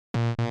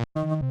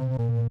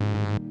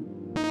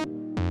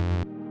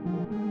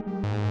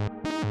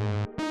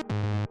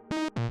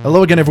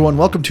Hello again, everyone.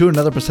 Welcome to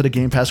another episode of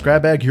Game Pass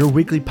Grab Bag, your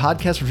weekly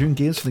podcast reviewing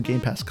games from the Game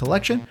Pass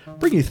collection,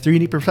 bringing you three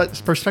unique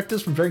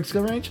perspectives from varying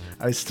skill range.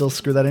 I still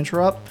screw that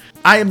intro up.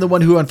 I am the one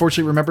who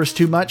unfortunately remembers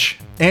too much.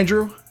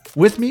 Andrew,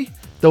 with me,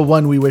 the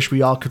one we wish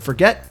we all could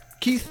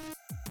forget, Keith.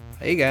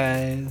 Hey,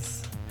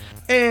 guys.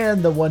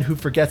 And the one who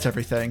forgets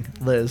everything,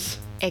 Liz.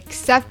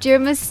 Accept your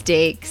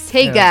mistakes.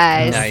 Hey,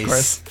 guys.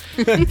 Nice.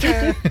 Of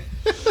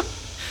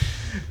course.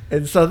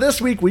 And so this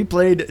week we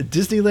played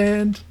Disney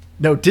Dreamland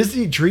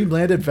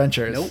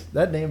Adventures. Nope.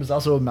 That name is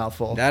also a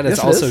mouthful. That is Yes,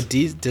 it also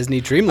is.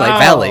 Disney Dreamlight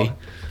Valley.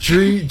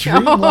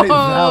 Dreamlight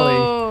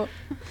Valley.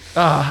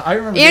 I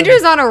remember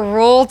Andrew's on a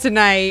roll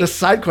tonight. the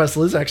side quest.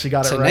 Liz actually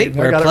got it right. Tonight I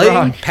we're got it playing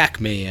wrong.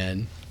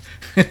 Pac-Man.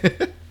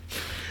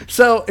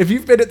 So if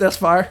you've made it this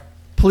far,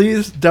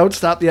 please don't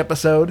stop the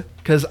episode,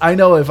 because I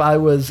know if I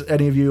was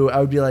any of you, I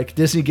would be like,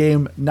 Disney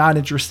game, not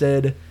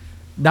interested,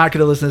 not going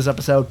to listen to this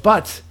episode.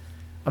 But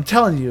I'm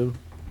telling you,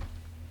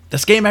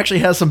 this game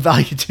actually has some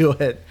value to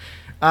it.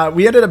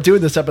 We ended up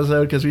doing this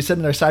episode because we said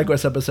in our side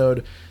quest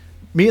episode,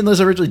 me and Liz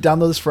originally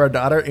downloaded this for our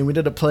daughter, and we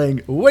ended up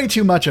playing way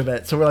too much of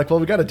it. So we're like, well,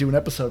 we got to do an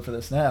episode for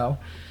this now.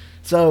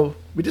 So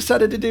we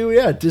decided to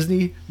do,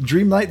 Disney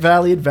Dreamlight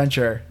Valley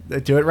Adventure. Did I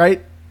do it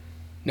right?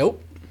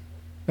 Nope.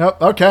 Oh,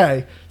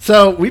 okay.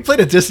 So we played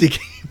a Disney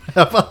game.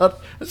 How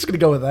about, I'm just going to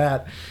go with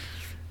that.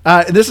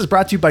 And this is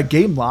brought to you by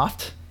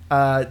Gameloft.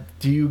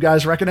 Do you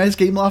guys recognize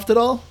Gameloft at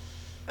all?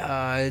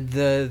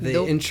 The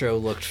Nope. intro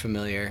looked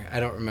familiar.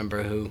 I don't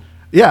remember who.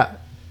 Yeah,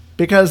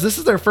 because this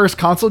is their first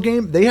console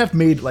game. They have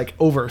made like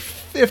over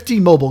 50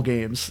 mobile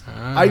games.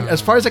 As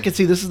far as I can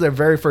see, this is their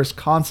very first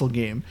console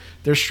game.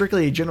 They're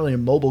generally a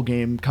mobile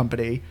game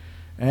company.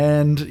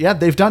 And yeah,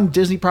 they've done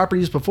Disney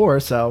properties before,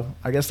 so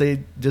I guess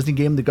Disney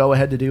gave them the go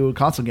ahead to do a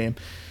console game.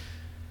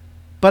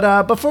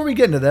 But before we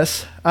get into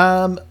this,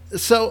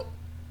 so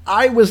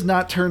I was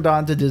not turned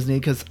on to Disney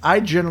because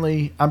I'm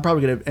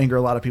probably going to anger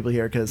a lot of people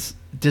here because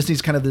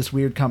Disney's kind of this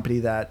weird company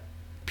that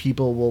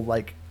people will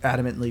like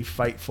adamantly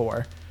fight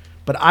for.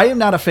 But I am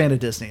not a fan of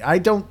Disney. I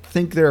don't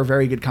think they're a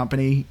very good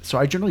company, so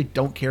I generally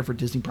don't care for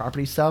Disney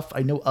property stuff.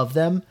 I know of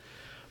them,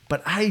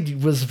 but I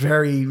was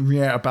very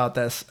about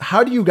this.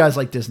 How do you guys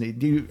like Disney?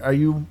 I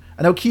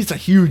know Keith's a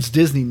huge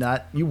Disney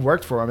nut. You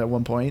worked for him at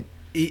one point.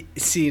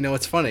 See,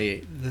 it's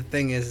funny. The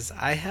thing is,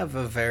 I have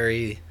a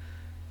very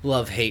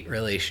love-hate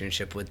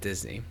relationship with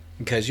Disney.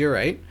 Because you're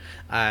right.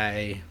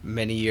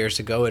 Many years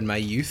ago in my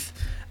youth,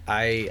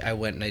 I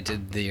went and I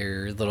did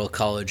their little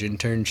college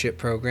internship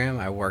program.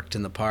 I worked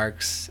in the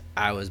parks.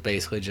 I was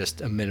basically just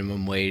a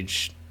minimum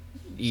wage,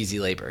 easy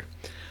labor.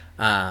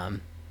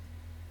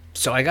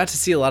 So I got to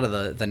see a lot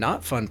of the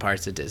not fun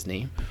parts of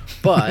Disney,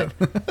 but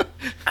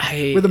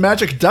where the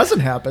magic doesn't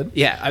happen.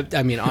 Yeah,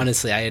 I mean,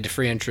 honestly, I had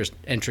free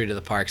entry to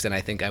the parks, and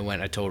I think I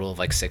went a total of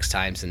like 6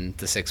 times in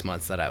the 6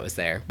 months that I was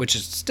there, which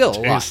is still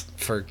a lot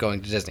for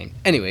going to Disney.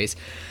 Anyways,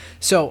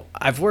 so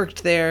I've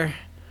worked there.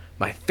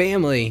 My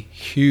family,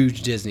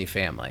 huge Disney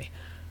family.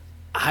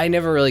 I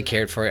never really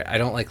cared for it. I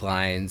don't like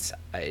lines.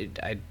 I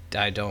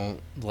don't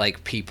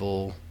like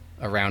people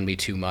around me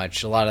too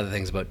much. A lot of the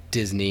things about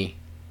Disney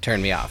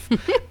turn me off.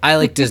 I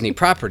like Disney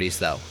properties,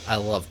 though. I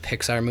love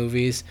Pixar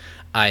movies.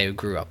 I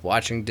grew up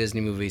watching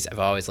Disney movies. I've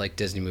always liked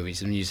Disney movies,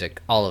 the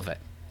music, all of it.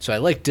 So I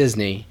like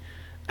Disney.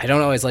 I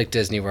don't always like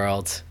Disney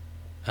World.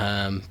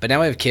 But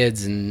now I have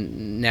kids,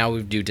 and now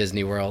we do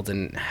Disney World,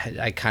 and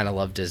I kind of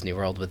love Disney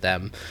World with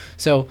them.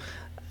 So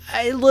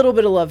a little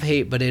bit of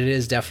love-hate, but it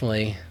is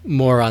definitely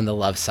more on the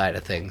love side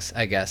of things,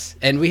 I guess.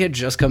 And we had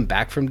just come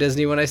back from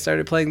Disney when I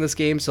started playing this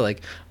game, so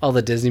like all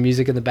the Disney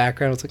music in the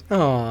background was like,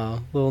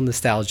 oh, little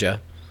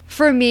nostalgia.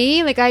 For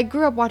me, like, I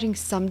grew up watching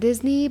some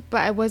Disney,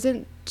 but I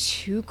wasn't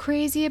too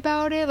crazy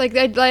about it. Like,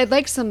 I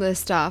liked some of the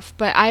stuff,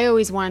 but I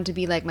always wanted to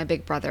be like my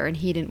big brother, and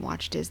he didn't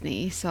watch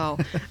Disney. So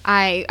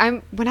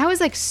when I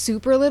was like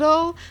super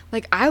little,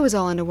 like I was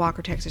all into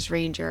Walker Texas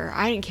Ranger.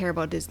 I didn't care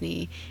about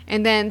Disney.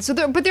 And then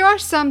but there are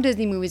some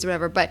Disney movies or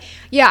whatever. But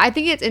yeah, I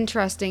think it's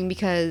interesting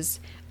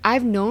because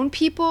I've known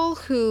people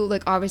who,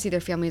 like, obviously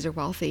their families are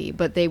wealthy,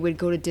 but they would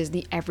go to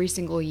Disney every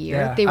single year.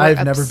 Yeah, they were I've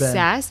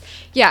obsessed.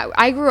 Never been. Yeah,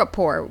 I grew up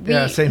poor.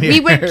 Same here.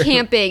 We went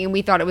camping and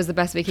we thought it was the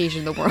best vacation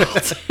in the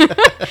world.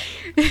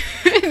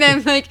 And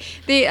then,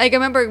 I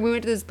remember we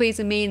went to this place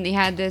in Maine and they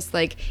had this,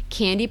 like,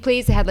 candy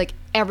place that had, like,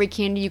 every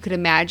candy you could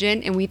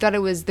imagine, and we thought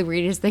it was the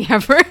weirdest thing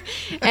ever.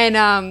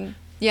 And,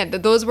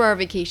 those were our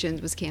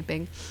vacations, was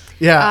camping.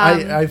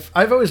 Yeah,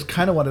 I've always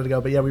kind of wanted to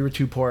go, but yeah, we were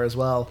too poor as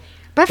well.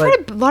 But I've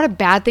heard a lot of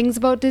bad things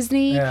about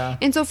Disney. Yeah.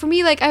 And so for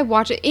me, like, I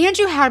watch it.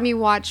 Andrew had me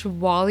watch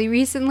WALL-E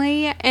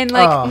recently. And,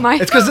 like,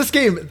 it's because this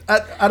game,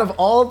 out of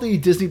all the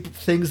Disney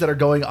things that are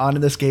going on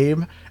in this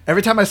game,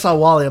 every time I saw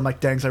WALL-E, I'm like,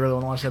 dang, I really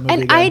want to watch that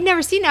movie again. I had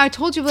never seen it. I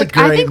told you, like,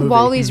 I think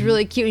WALL-E's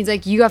really cute. And he's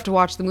like, you have to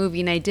watch the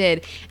movie. And I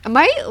did. And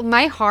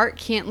my heart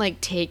can't,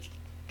 like, take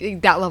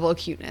that level of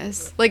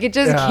cuteness. Like, it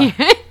just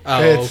can't.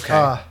 Oh,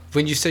 okay.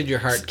 When you said your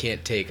heart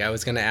can't take, I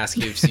was going to ask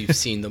you if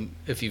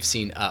you've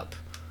seen Up.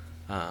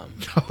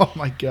 Oh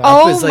my god!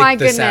 Oh it's like my the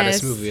goodness.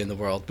 saddest movie in the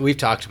world. We've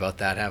talked about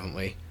that, haven't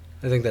we?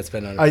 I think that's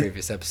been on a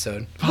previous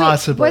episode.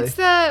 Possibly.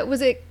 Wait,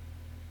 was it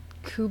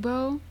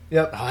Kubo.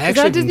 Yep. Oh, I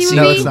actually that a didn't Disney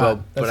see movie? No, it's Kubo,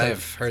 not. but That's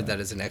I've heard that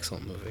is an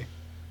excellent movie.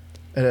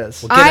 It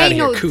is. Well, get I out of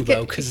know, here, Kubo,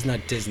 get- because it's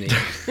not Disney.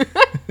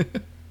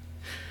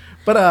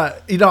 But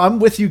I'm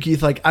with you,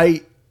 Keith. Like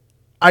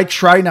I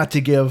try not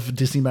to give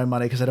Disney my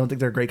money because I don't think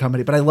they're a great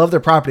company, but I love their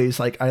properties.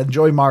 Like I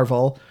enjoy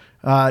Marvel.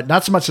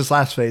 Not so much this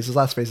last phase. This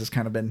last phase has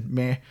kind of been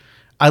meh.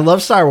 I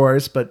love Star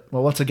Wars, but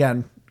well, once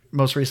again,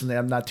 most recently,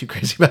 I'm not too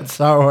crazy about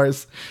Star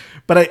Wars.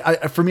 But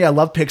I for me, I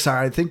love Pixar.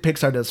 I think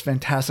Pixar does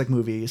fantastic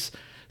movies.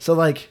 So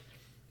like,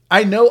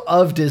 I know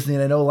of Disney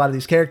and I know a lot of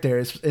these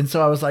characters, and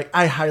so I was like,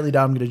 I highly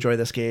doubt I'm going to enjoy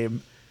this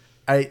game.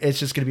 It's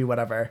just going to be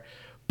whatever.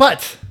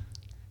 But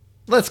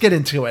let's get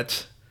into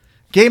it.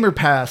 Gamer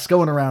Pass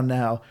going around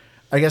now.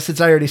 I guess since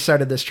I already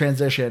started this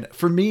transition,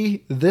 for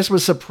me, this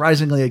was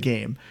surprisingly a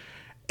game.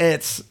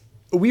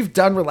 We've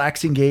done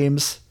relaxing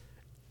games,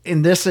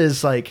 and this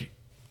is like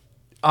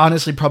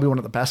honestly probably one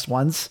of the best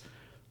ones.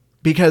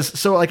 Because,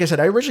 so like I said,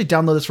 I originally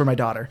downloaded this for my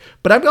daughter,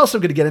 but I'm also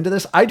going to get into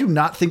this. I do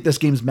not think this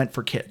game's meant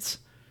for kids.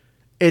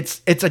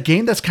 It's a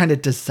game that's kind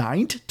of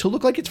designed to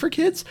look like it's for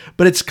kids,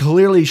 but it's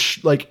clearly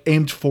like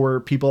aimed for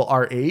people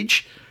our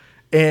age.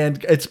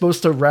 And it's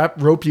supposed to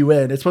rope you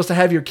in. It's supposed to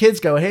have your kids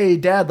go, hey,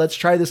 Dad, let's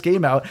try this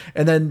game out.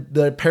 And then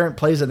the parent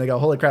plays it and they go,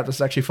 holy crap, this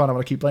is actually fun. I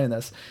want to keep playing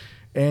this.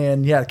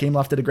 And yeah, Game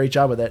Loft did a great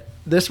job with it.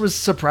 This was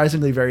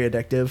surprisingly very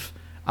addictive.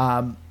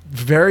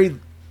 Very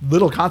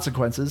little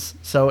consequences.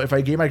 So if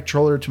I gave my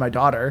controller to my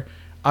daughter,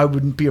 I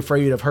wouldn't be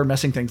afraid of her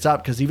messing things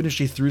up because even if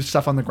she threw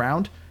stuff on the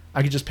ground,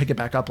 I could just pick it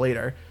back up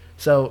later.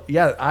 So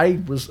yeah, I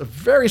was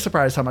very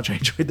surprised how much I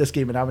enjoyed this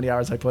game and how many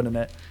hours I put in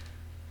it.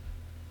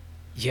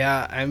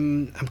 Yeah,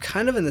 I'm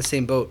kind of in the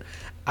same boat.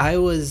 I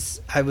was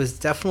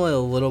definitely a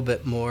little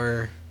bit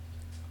more,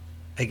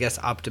 I guess,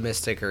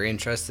 optimistic or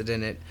interested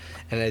in it,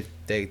 and I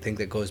think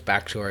that goes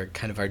back to our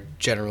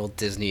general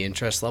Disney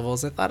interest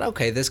levels. I thought,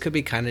 okay, this could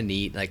be kind of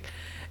neat. Like,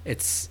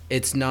 it's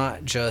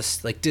not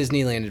just like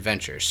Disneyland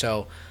Adventures.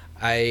 So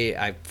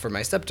I for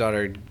my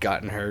stepdaughter,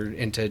 gotten her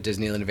into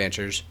Disneyland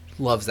Adventures.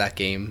 Loves that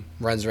game.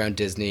 Runs around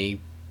Disney,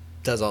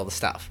 does all the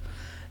stuff.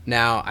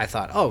 Now I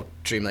thought, oh,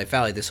 Dreamlight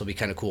Valley, this will be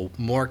kind of cool.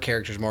 More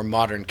characters, more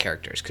modern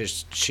characters,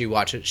 because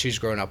she's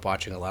grown up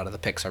watching a lot of the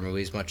Pixar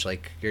movies, much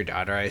like your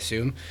daughter, I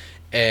assume,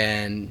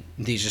 and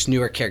these just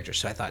newer characters.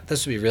 So I thought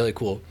this would be really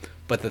cool.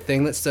 But the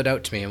thing that stood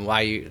out to me and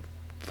why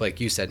like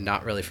you said,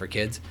 not really for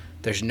kids,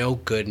 there's no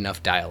good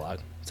enough dialogue.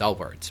 It's all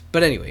words.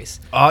 But anyways.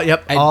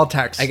 All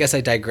text. I guess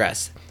I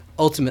digress.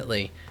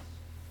 Ultimately,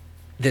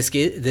 this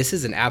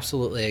is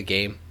absolutely a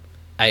game.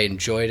 I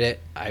enjoyed it.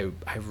 I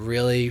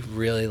really,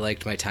 really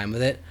liked my time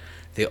with it.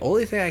 The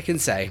only thing I can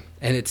say,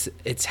 and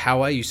it's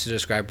how I used to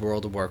describe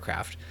World of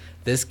Warcraft.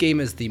 This game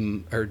is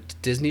Disney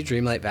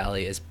Dreamlight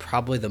Valley is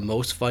probably the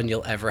most fun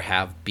you'll ever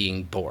have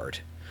being bored.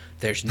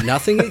 There's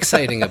nothing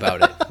exciting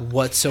about it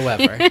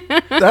whatsoever.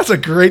 That's a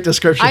great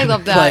description. I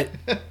love that.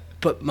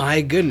 But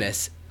my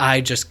goodness,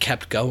 I just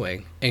kept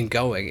going and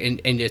going,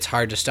 and it's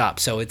hard to stop.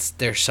 So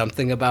there's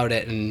something about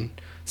it, and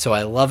so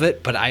I love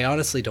it. But I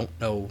honestly don't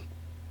know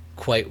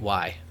quite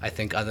why. I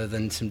think other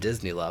than some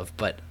Disney love.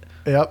 But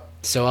yep.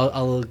 So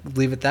I'll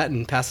leave it at that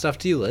and pass it off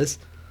to you, Liz.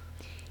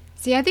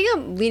 See, I think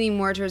I'm leaning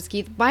more towards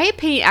Keith. My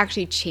opinion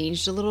actually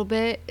changed a little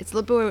bit. It's a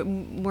little bit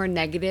more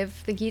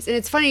negative than Keith's. And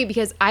it's funny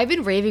because I've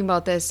been raving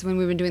about this when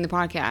we've been doing the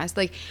podcast.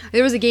 Like,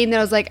 there was a game that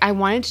I was like, I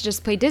wanted to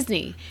just play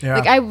Disney. Yeah.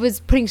 Like, I was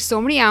putting so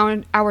many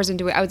hours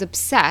into it. I was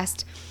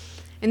obsessed.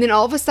 And then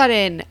all of a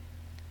sudden,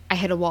 I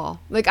hit a wall.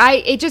 Like,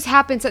 it just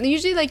happened. Something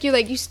usually, like,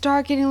 you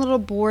start getting a little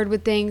bored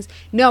with things.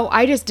 No,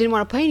 I just didn't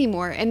want to play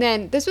anymore. And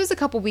then this was a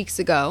couple weeks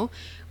ago.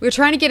 We were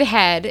trying to get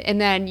ahead,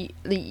 and then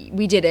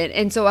we didn't.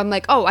 And so I'm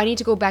like, oh, I need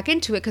to go back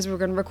into it because we're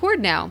going to record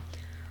now.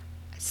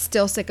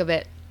 Still sick of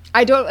it.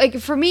 I don't, like,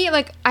 for me,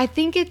 like, I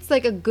think it's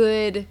like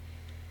it's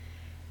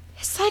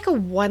like a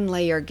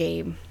one-layer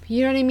game.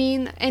 You know what I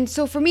mean? And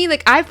so for me,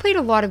 like, I've played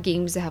a lot of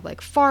games that have,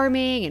 like,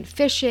 farming and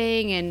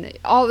fishing and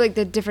all, like,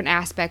 the different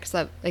aspects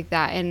of, like,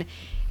 that. And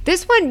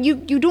this one, you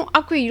don't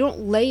upgrade, you don't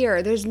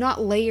layer. There's not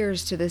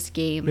layers to this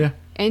game. Yeah.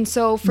 And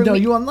so for me... No,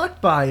 you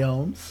unlock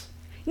biomes.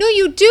 No,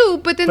 you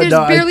do, but then there's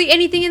barely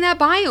anything in that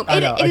biome.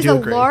 It is a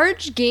agree.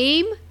 large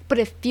game, but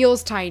it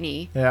feels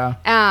tiny. Yeah.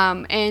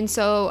 And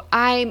so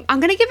I'm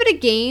gonna give it a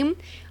game,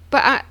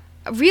 but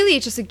really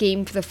it's just a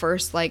game for the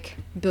first like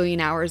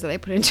billion hours that I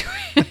put into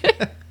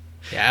it.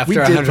 Yeah,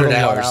 after 100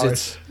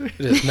 hours, it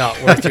is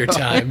not worth your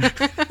time.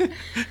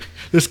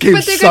 This game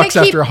sucks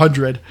after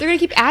 100. They're gonna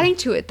keep adding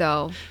to it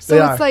though,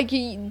 so it's like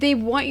they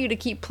want you to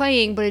keep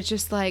playing, but it's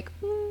just like.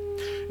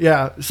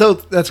 Yeah, so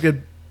that's a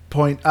good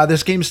point.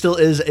 This game still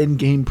is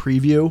in-game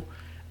preview.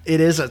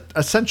 It is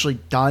essentially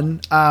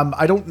done.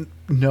 I don't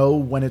know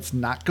when it's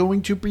not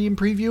going to be in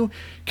preview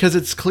because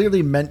it's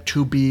clearly meant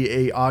to be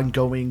a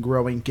ongoing,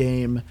 growing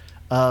game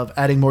of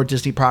adding more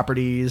Disney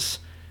properties.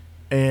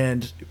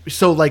 And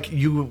so, like,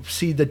 you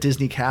see the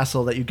Disney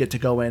castle that you get to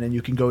go in, and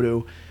you can go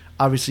to,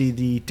 obviously,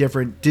 the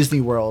different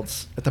Disney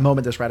worlds. At the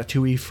moment, there's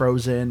Ratatouille,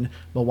 Frozen,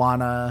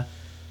 Moana,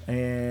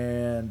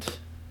 and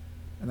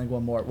I think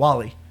one more,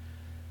 Wally.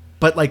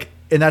 But, like,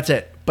 and that's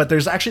it. but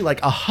there's actually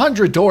like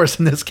 100 doors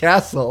in this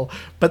castle.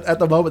 But at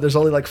the moment, there's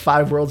only like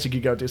 5 worlds you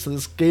can go to. So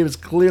this game is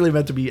clearly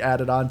meant to be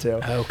added onto.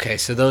 Okay,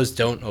 so those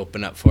don't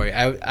open up for you.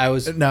 I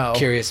was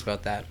curious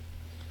about that.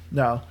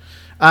 No.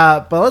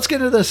 But let's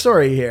get into the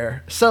story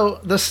here.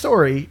 So the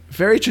story,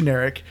 very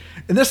generic,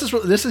 and this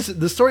is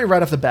the story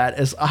right off the bat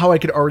is how I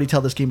could already tell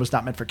this game was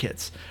not meant for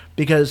kids,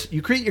 because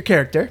you create your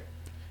character,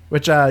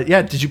 which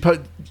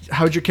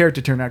how'd your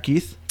character turn out,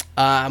 Keith?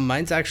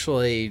 Mine's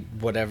actually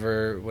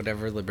whatever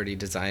Liberty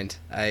designed.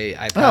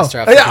 I passed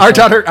her off. Yeah, our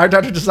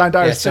daughter designed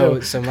ours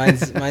too. So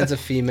mine's a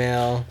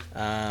female.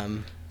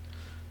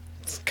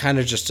 It's kind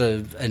of just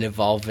an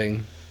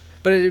evolving,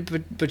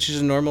 but she's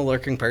a normal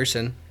lurking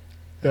person.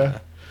 Yeah.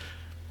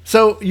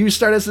 So you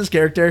start as this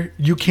character.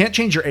 You can't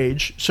change your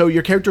age. So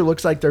your character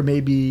looks like they're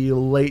maybe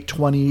late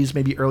 20s,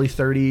 maybe early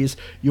 30s.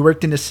 You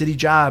worked in a city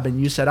job and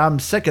you said, I'm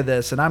sick of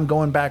this and I'm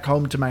going back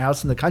home to my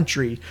house in the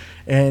country.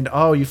 And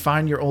you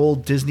find your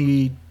old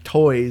Disney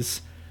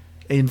toys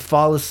and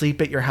fall asleep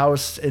at your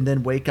house and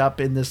then wake up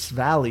in this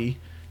valley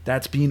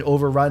that's being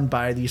overrun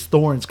by these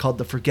thorns called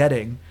the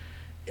Forgetting.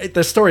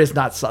 The story is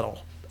not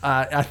subtle.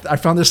 I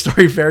found this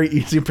story very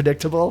easy and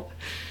predictable.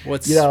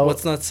 What's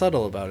not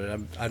subtle about it?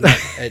 I'm not,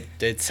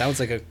 it sounds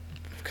like a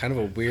kind of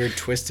a weird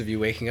twist of you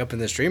waking up in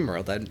this dream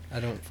world. I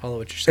don't follow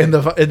what you're saying.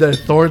 And the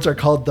thorns are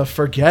called the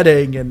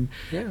Forgetting, and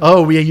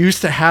we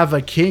used to have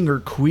a king or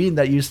queen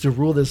that used to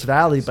rule this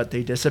valley, but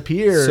they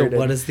disappeared. So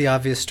what is the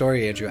obvious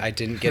story, Andrew? I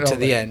didn't get to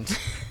the end.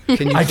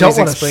 Can you I please don't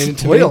want explain to it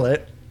to spoil me?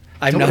 it.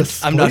 I'm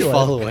not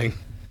following.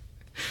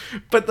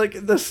 But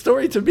like the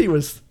story to me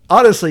was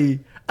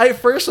honestly. At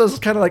first, I was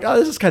kind of like, oh,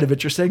 this is kind of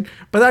interesting.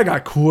 But I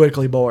got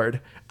quickly bored.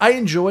 I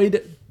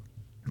enjoyed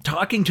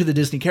talking to the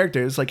Disney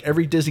characters. Like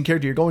every Disney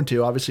character you're going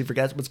to obviously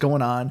forgets what's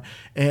going on.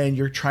 And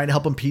you're trying to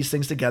help them piece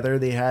things together.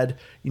 They had,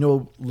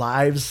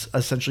 lives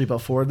essentially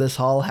before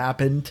this all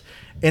happened.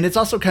 And it's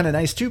also kind of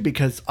nice, too,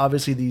 because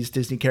obviously these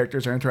Disney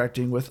characters are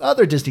interacting with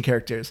other Disney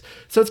characters.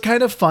 So it's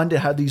kind of fun to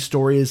have these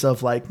stories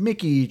of like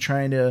Mickey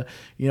trying to,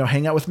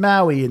 hang out with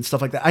Maui and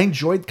stuff like that. I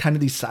enjoyed kind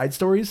of these side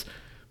stories.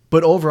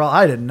 But overall,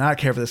 I did not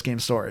care for this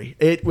game's story.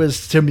 It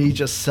was, to me,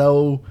 just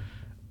so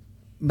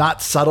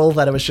not subtle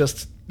that it was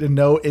just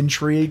no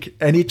intrigue.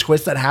 Any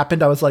twist that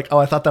happened, I was like, oh,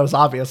 I thought that was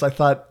obvious. I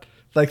thought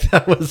like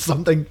that was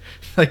something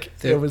like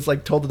it was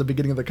like told at the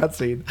beginning of the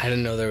cutscene. I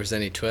didn't know there was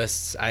any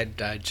twists. I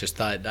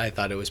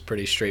thought it was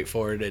pretty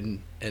straightforward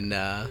and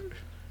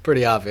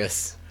pretty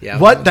obvious. Yeah.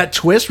 What? That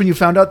twist when you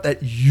found out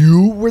that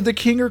you were the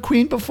king or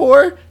queen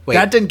before? Wait,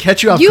 that didn't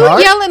catch you off guard?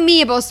 You yell at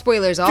me about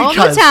spoilers all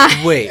the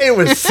time. Wait. It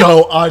was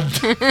so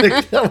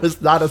that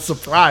was not a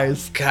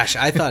surprise. Gosh,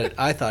 I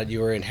thought you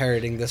were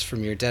inheriting this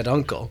from your dead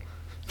uncle.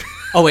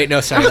 Oh wait,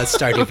 no, sorry, that's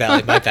Stardew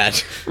Valley. My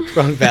bad.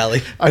 Wrong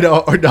valley. I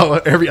know, or no,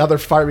 every other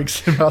farming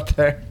sim out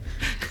there.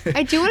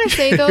 I do want to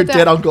say though your that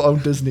dead uncle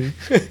owned Disney.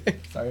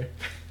 Sorry.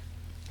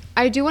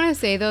 I do want to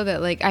say though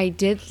that like I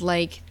did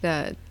like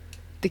the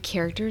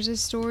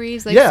characters'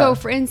 stories. Like so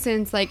for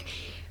instance, like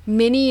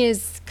Minnie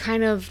is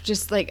kind of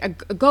just like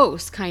a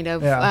ghost kind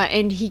of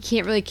and he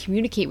can't really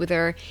communicate with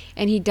her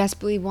and he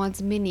desperately wants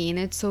Minnie and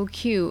it's so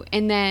cute.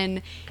 And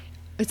then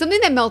something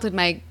that melted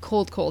my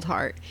cold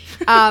heart.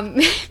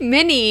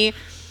 Minnie,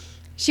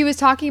 she was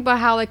talking about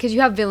how like because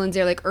you have villains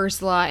there like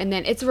Ursula and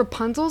then it's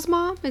Rapunzel's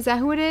mom. Is that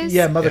who it is?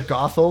 Yeah, Mother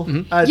Gothel.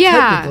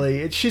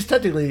 Mm-hmm. She's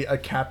technically a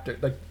captor.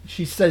 Like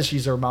she says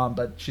she's her mom,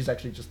 but she's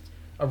actually just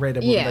a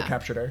random woman that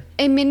captured her.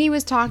 And Minnie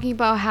was talking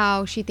about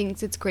how she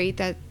thinks it's great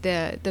that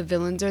the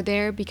villains are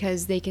there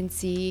because they can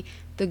see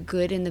the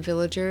good in the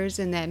villagers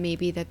and that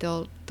maybe that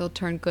they'll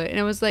turn good. And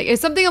it was like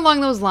it's something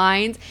along those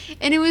lines.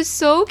 And it was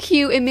so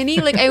cute. And Minnie,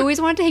 like I always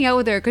wanted to hang out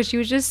with her because she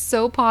was just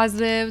so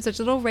positive, such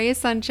a little ray of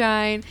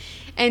sunshine.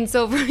 And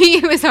so for me,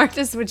 it was hard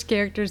to switch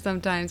characters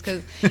sometimes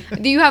because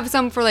you have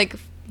some for like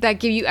that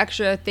give you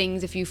extra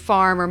things if you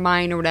farm or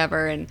mine or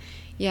whatever. And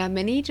yeah,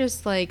 Minnie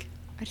just like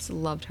I just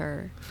loved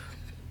her.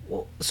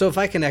 Well, so if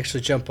I can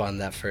actually jump on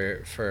that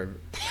for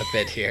a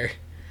bit here.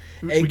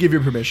 We give you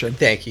permission.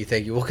 Thank you.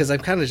 Well, because I'm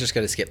kind of just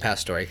going to skip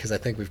past story because I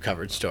think we've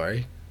covered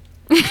story.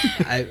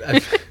 I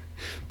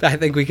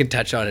think we can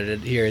touch on it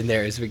here and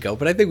there as we go,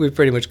 but I think we've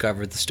pretty much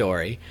covered the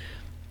story.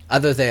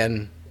 Other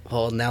than,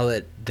 well, now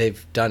that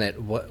they've done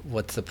it,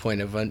 what's the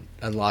point of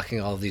unlocking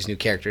all of these new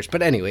characters?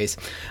 But anyways,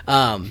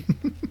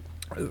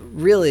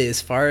 really,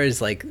 as far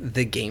as like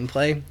the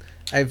gameplay,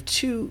 I have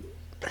two,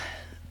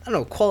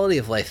 quality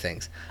of life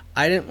things.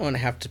 I didn't want to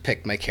have to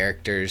pick my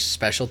character's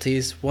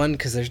specialties. One,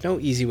 because there's no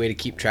easy way to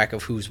keep track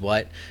of who's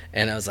what.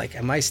 And I was like,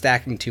 am I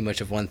stacking too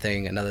much of one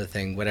thing, another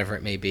thing, whatever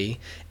it may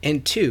be?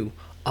 And two,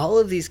 all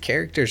of these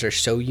characters are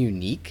so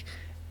unique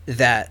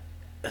that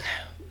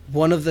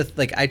one of the,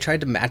 like, I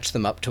tried to match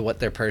them up to what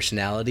their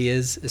personality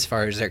is as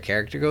far as their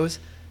character goes.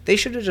 They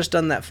should have just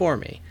done that for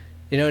me.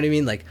 You know what I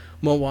mean? Like,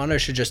 Moana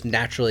should just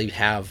naturally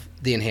have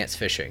the enhanced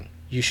fishing.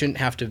 You shouldn't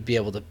have to be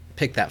able to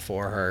pick that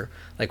for her.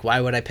 Like, why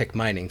would I pick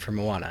mining for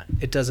Moana?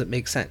 It doesn't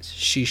make sense.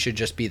 She should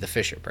just be the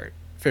fisher bird.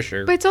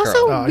 Fisher. But it's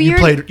also girl.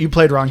 weird. You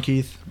played wrong,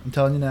 Keith. I'm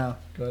telling you now.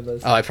 Go ahead,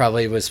 Liz. Oh, I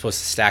probably was supposed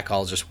to stack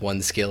all just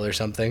one skill or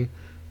something.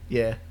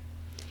 Yeah.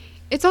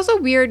 It's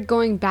also weird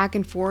going back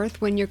and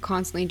forth when you're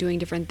constantly doing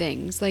different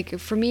things. Like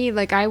for me,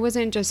 like I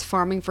wasn't just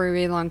farming for a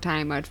really long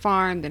time. I'd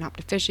farm, then hop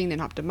to fishing, then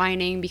hop to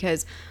mining,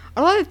 because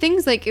a lot of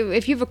things, like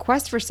if you have a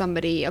quest for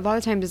somebody, a lot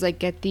of times it's like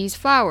get these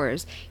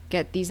flowers,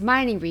 get these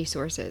mining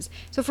resources.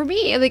 So for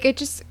me, like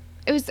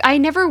I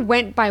never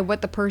went by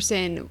what the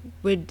person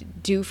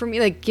would do for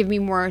me, like give me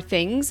more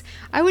things.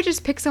 I would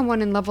just pick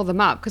someone and level them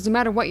up, because no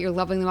matter what, you're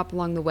leveling them up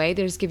along the way.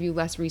 They just give you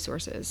less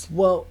resources.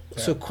 Well,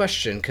 so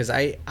question, because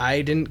I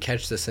didn't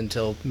catch this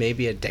until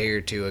maybe a day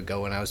or two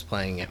ago when I was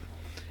playing it.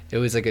 It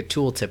was like a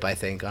tooltip, I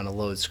think, on a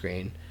load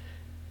screen.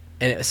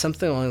 And it was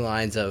something along the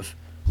lines of,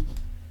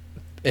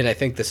 and I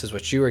think this is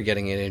what you were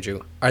getting at,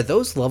 Andrew, are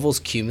those levels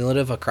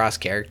cumulative across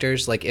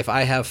characters? Like, if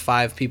I have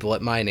 5 people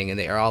at mining and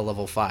they are all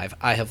level 5,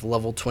 I have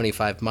level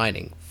 25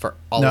 mining for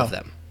all of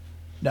them.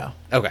 No.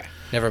 Okay,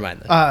 never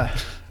mind then.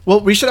 Well,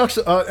 we should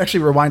also,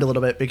 actually rewind a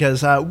little bit,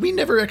 because we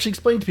never actually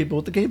explained to people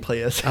what the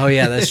gameplay is. Oh,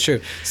 yeah, that's true.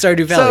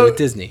 Stardew Valley with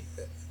Disney.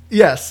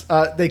 Yes.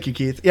 Thank you,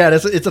 Keith. Yeah,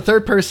 it's a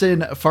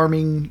third-person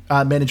farming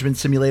management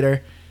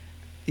simulator.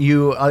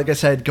 You, like I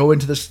said, go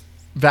into this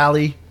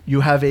valley.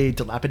 You have a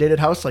dilapidated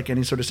house, like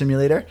any sort of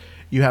simulator.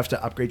 You have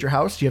to upgrade your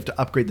house. You have to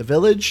upgrade the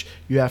village.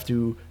 You have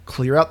to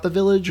clear out the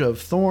village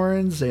of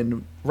thorns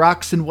and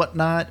rocks and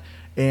whatnot,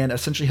 and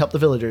essentially help the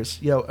villagers.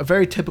 You know, a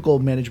very typical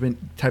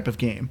management type of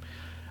game.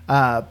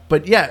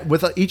 But yeah,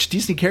 with each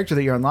Disney character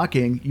that you're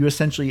unlocking, you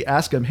essentially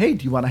ask them, hey,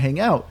 do you want to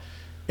hang out?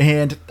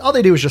 And all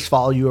they do is just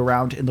follow you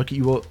around and look at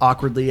you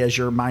awkwardly as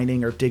you're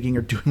mining or digging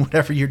or doing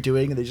whatever you're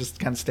doing, and they just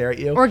kind of stare at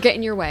you. Or get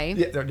in your way.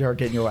 Yeah, or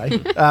get in your way.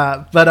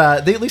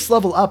 But they at least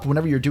level up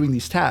whenever you're doing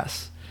these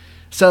tasks.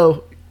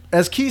 So,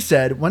 as Keith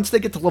said, once they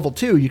get to level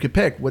 2, you can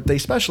pick what they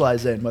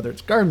specialize in, whether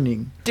it's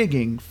gardening,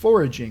 digging,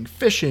 foraging,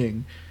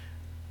 fishing,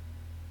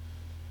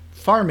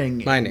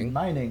 farming. Mining.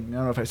 I don't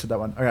know if I said that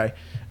one. Okay.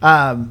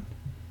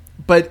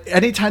 But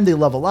anytime they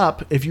level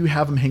up, if you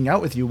have them hang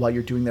out with you while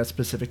you're doing that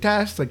specific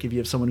task, like if you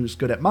have someone who's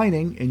good at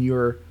mining and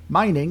you're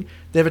mining,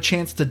 they have a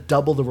chance to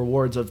double the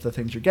rewards of the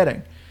things you're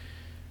getting.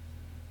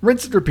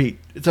 Rinse and repeat.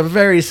 It's a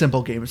very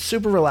simple game. It's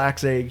super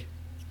relaxing.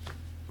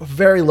 A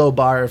very low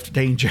bar of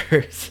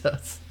danger. So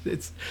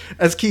it's,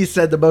 as Keith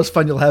said, the most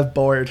fun you'll have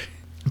bored.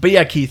 But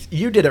yeah, Keith,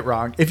 you did it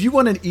wrong. If you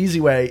want an easy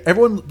way,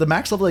 the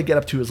max level they get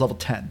up to is level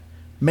 10.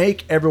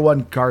 Make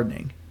everyone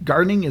gardening.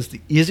 Gardening is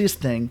the easiest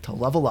thing to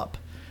level up.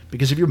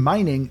 Because if you're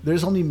mining,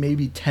 there's only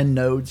maybe 10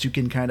 nodes you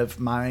can kind of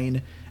mine,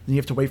 and you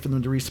have to wait for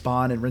them to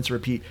respawn and rinse and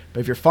repeat. But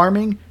if you're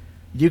farming,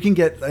 you can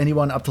get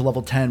anyone up to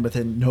level 10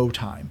 within no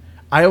time.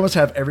 I almost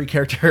have every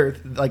character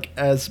like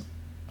as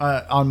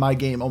on my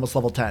game almost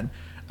level 10.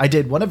 I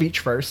did one of each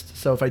first,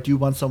 so if I do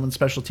want someone's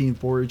specialty in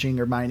foraging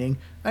or mining,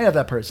 I have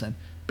that person.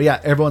 But yeah,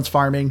 everyone's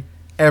farming,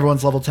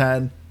 everyone's level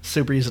 10,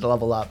 super easy to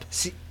level up.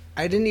 See,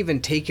 I didn't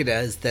even take it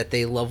as that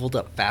they leveled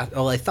up fast.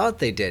 Well, I thought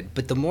they did,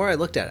 but the more I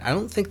looked at it, I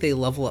don't think they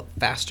level up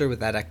faster with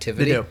that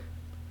activity.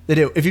 They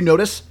do. If you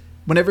notice,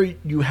 whenever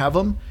you have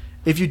them,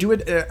 if you do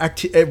it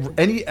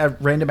any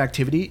random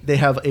activity, they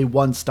have a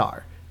 1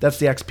 star. That's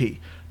the XP.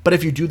 But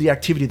if you do the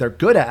activity they're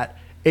good at,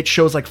 it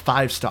shows like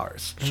 5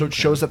 stars. So it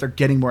shows that they're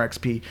getting more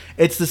XP.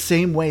 It's the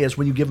same way as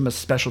when you give them a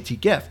specialty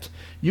gift.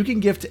 You can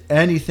gift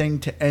anything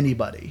to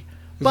anybody,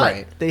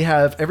 but they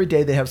have every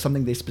day they have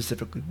something they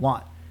specifically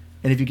want.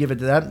 And if you give it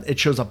to them, it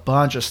shows a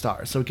bunch of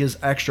stars. So it gives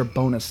extra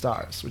bonus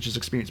stars, which is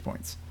experience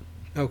points.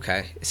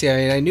 Okay. See, I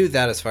mean, I knew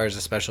that as far as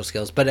the special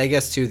skills, but I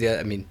guess too,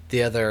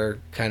 the other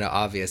kind of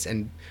obvious,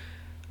 and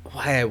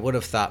why I would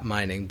have thought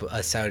mining,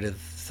 aside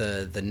of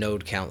the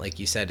node count, like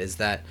you said, is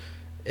that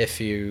if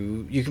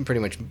you can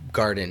pretty much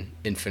garden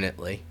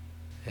infinitely.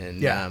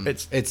 And yeah,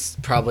 it's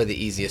probably the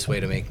easiest way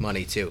to make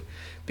money too,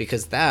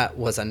 because that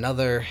was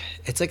another,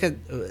 it's like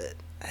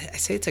I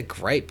say it's a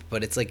gripe,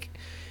 but it's like,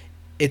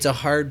 it's a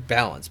hard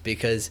balance,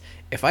 because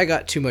if I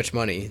got too much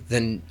money,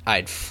 then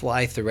I'd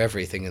fly through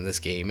everything in this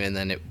game, and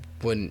then it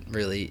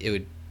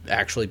would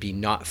actually be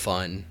not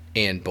fun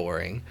and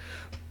boring.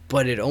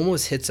 But it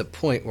almost hits a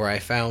point where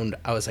I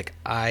was like,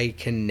 I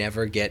can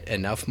never get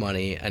enough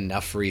money,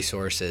 enough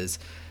resources.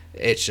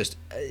 It's just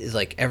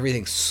like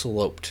everything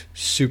sloped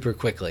super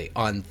quickly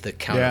on the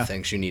count of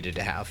things you needed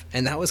to have.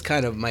 And that was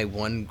kind of my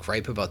one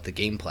gripe about the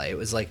gameplay. It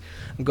was like,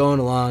 I'm going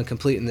along,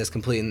 completing this.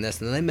 And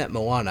then I met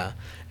Moana,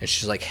 and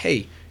she's like,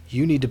 hey,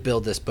 you need to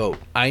build this boat.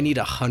 I need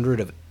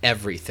 100 of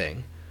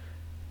everything.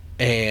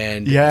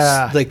 And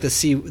like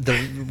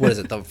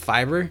the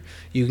fiber?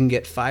 You can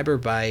get fiber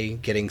by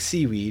getting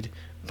seaweed,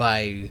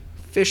 by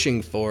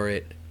fishing for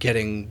it,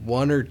 getting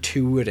 1 or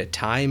 2 at a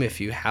time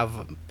if you have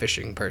a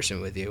fishing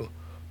person with you.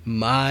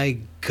 My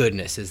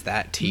goodness, is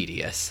that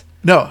tedious.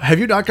 No, have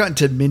you not gotten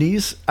to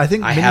Minnie's? I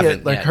think I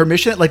haven't yet. Her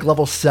mission at like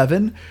level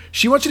 7,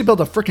 she wants you to build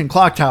a freaking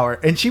clock tower,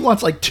 and she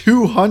wants like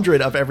 200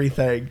 of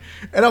everything.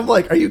 And I'm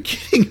like, are you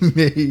kidding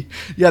me?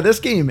 Yeah, this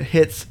game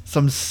hits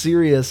some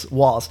serious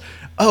walls.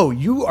 Oh,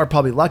 you are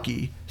probably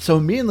lucky. So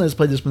me and Liz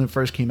played this when it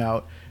first came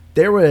out.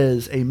 There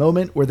was a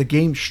moment where the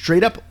game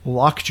straight up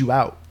locked you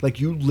out. Like,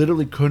 you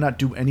literally could not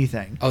do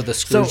anything. Oh, the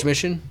Scrooge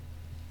mission?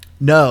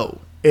 No,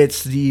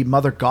 it's the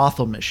Mother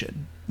Gothel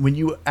mission. when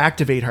you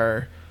activate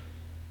her,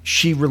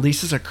 she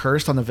releases a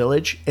curse on the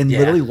village and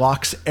literally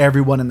locks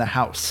everyone in the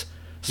house.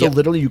 So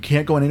literally you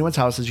can't go in anyone's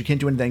houses. You can't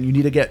do anything. You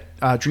need to get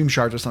dream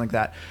shards or something like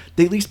that.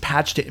 They at least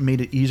patched it and made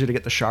it easier to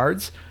get the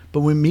shards. But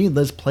when me and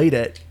Liz played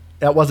it,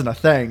 that wasn't a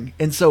thing.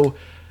 And so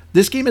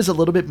this game is a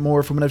little bit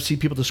more, from what I've seen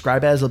people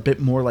describe it as, a bit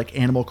more like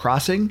Animal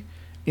Crossing,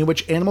 in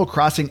which Animal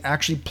Crossing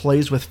actually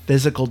plays with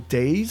physical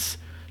days.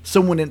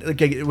 So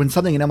when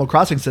something in Animal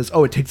Crossing says,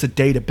 oh, it takes a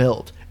day to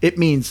build, it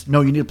means,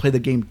 no, you need to play the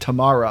game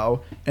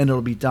tomorrow and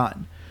it'll be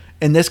done.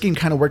 And this game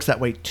kind of works that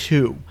way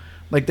too.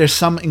 Like there's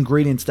some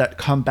ingredients that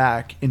come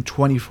back in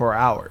 24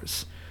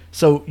 hours.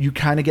 So you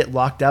kind of get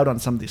locked out on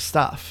some of this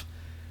stuff,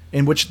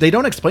 in which they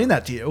don't explain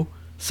that to you.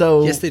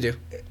 So yes, they do.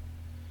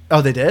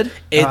 Oh, they did?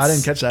 I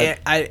didn't catch that.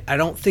 I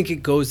don't think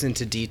it goes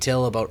into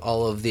detail about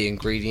all of the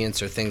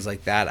ingredients or things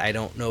like that. I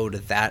don't know to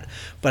that.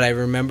 But I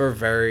remember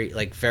very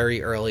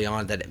early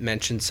on that it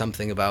mentioned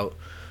something about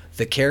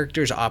the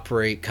characters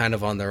operate kind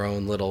of on their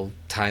own little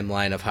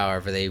timeline of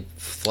however they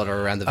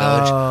flutter around the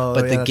village.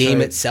 But the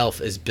game itself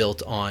is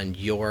built on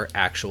your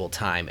actual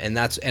time. And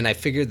I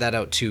figured that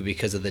out too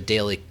because of the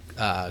daily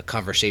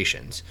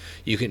conversations.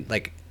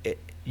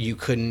 You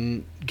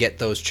couldn't get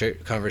those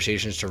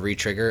conversations to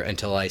re-trigger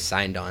until I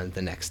signed on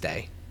the next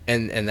day.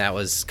 And that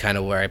was kind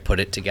of where I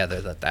put it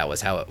together, that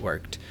was how it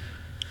worked.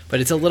 But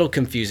it's a little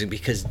confusing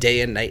because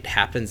day and night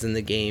happens in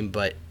the game,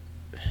 but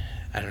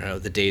I don't know,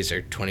 the days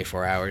are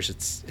 24 hours.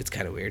 It's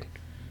kind of weird.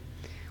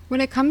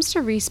 When it comes to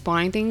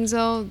respawning things,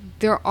 though,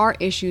 there are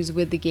issues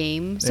with the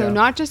game. So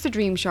not just the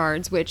dream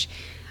shards, which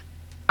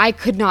I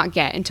could not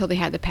get until they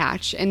had the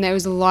patch. And there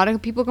was a lot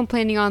of people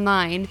complaining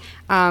online.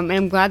 And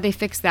I'm glad they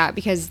fixed that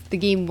because the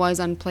game was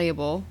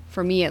unplayable,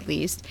 for me at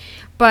least.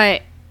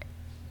 But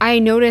I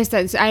noticed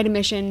that I had a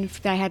mission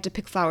that I had to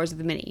pick flowers with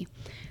the mini.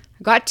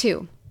 I got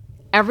 2.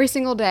 Every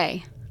single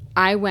day,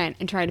 I went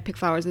and tried to pick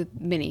flowers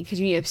with Minnie because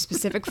you need a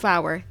specific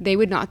flower. They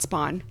would not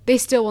spawn. They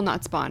still will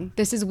not spawn.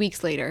 This is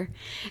weeks later.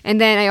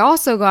 And then I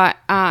also got,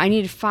 I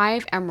needed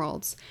 5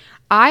 emeralds.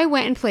 I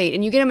went and played,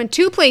 and you get them in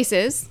 2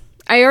 places.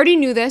 I already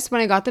knew this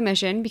when I got the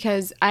mission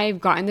because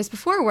I've gotten this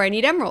before where I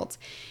need emeralds.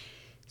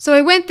 So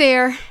I went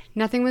there.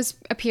 Nothing was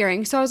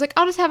appearing. So I was like,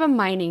 I'll just have a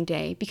mining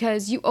day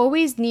because you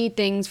always need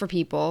things for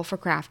people for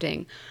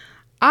crafting.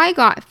 I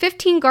got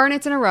 15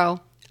 garnets in a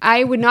row.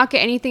 I would not get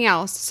anything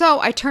else. So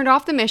I turned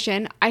off the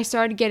mission. I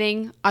started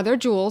getting other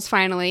jewels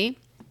finally.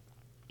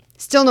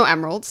 Still no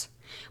emeralds.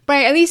 But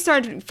I at least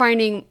started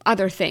finding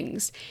other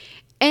things.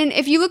 And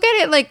if you look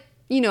at it like,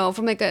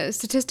 from like a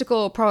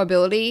statistical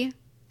probability,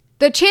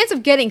 the chance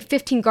of getting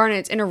 15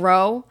 garnets in a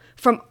row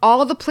from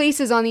all the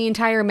places on the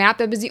entire map,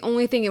 that was the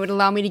only thing it would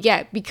allow me to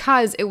get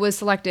because it was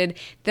selected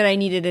that I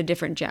needed a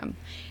different gem.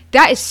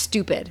 That is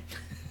stupid.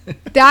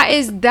 That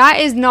is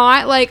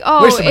not like,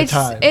 oh,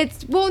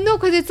 it's well, no,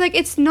 because it's like,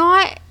 it's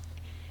not,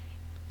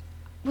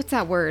 what's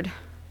that word?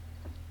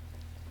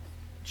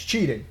 It's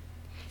cheating.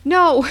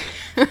 No,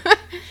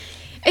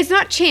 it's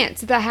not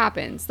chance that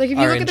happens. Like if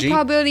you look at the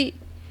probability,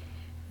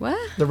 what?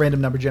 The random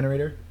number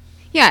generator.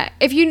 Yeah,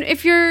 if you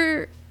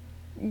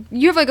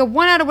have like a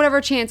 1 out of whatever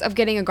chance of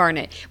getting a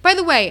garnet. By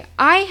the way,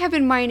 I have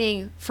been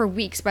mining for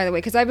weeks, by the way,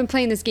 because I've been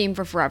playing this game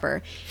for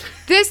forever.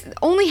 This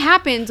only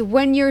happens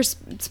when you're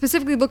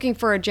specifically looking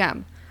for a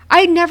gem.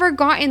 I never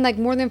gotten like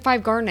more than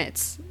 5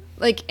 garnets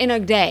like in a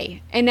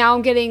day, and now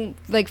I'm getting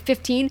like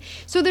 15.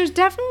 So there's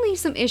definitely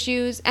some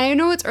issues. And I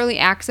know it's early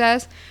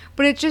access,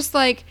 but it's just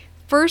like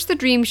first the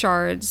dream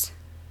shards,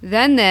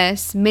 then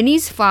this,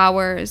 Minnie's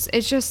flowers.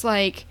 It's just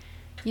like,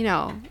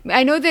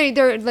 I know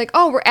they're like,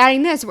 oh, we're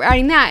adding this, we're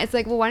adding that. It's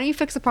like, well, why don't you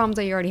fix the problems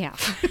that you already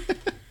have?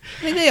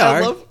 I mean, they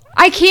are.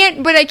 I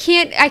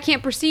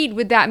can't proceed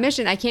with that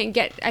mission. I can't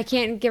get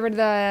rid of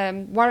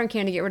the watering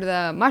can to get rid of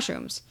the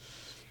mushrooms.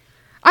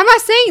 I'm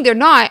not saying they're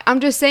not. I'm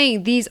just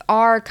saying these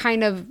are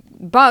kind of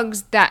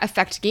bugs that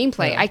affect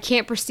gameplay. Yeah. I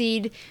can't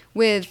proceed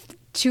with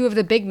 2 of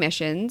the big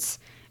missions.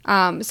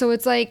 So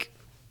it's like,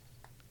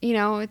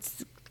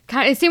 it's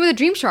kind of same with the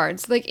dream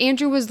shards. Like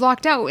Andrew was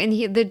locked out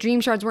and the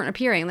dream shards weren't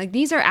appearing. Like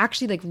these are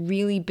actually like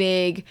really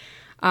big,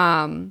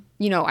 I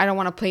don't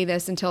want to play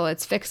this until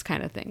it's fixed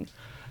kind of thing.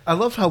 I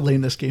love how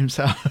lame this game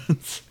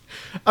sounds.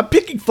 I'm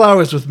picking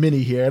flowers with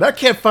Minnie here and I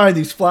can't find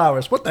these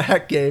flowers. What the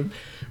heck, game?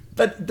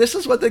 But this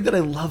is one thing that I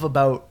love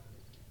about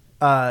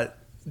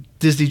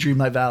Disney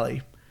Dreamlight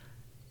Valley.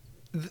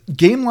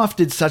 Gameloft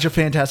did such a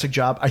fantastic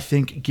job, I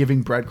think,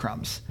 giving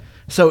breadcrumbs.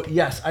 So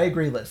yes, I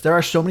agree, Liz. There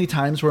are so many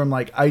times where I'm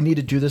like, I need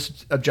to do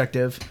this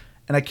objective,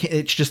 and I can't.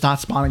 It's just not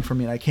spawning for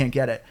me, and I can't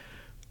get it.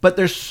 But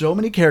there's so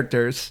many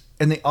characters,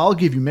 and they all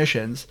give you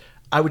missions.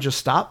 I would just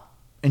stop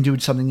and do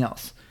something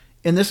else.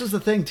 And this is the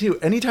thing too.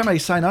 Anytime I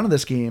sign on to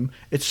this game,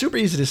 it's super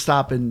easy to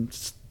start and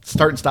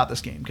stop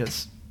this game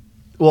because,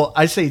 well,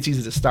 I say it's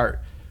easy to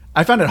start.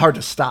 I found it hard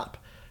to stop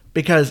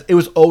because it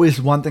was always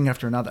one thing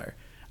after another.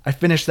 I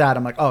finished that.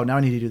 I'm like, oh, now I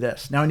need to do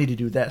this. Now I need to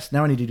do this.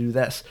 Now I need to do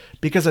this.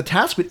 Because a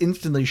task would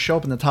instantly show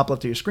up in the top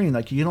left of your screen.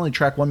 Like you can only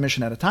track one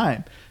mission at a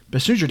time. But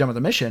as soon as you're done with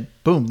the mission,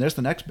 boom, there's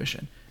the next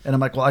mission. And I'm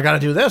like, well, I got to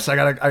do this. I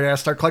gotta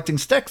start collecting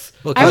sticks.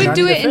 Well, I would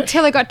do it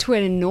until I got to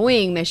an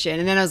annoying mission,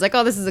 and then I was like,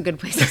 oh, this is a good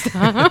place to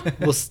stop.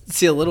 We'll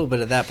see a little bit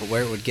of that, but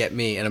where it would get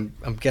me, and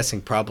I'm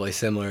guessing probably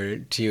similar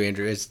to you,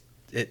 Andrew, is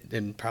it,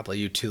 and probably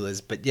you too, Liz.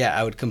 But yeah,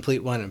 I would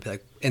complete one and be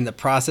like, in the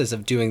process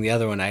of doing the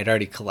other one, I had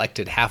already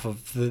collected half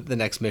of the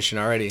next mission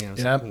already. And I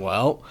was like,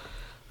 well,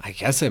 I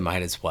guess I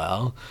might as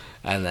well.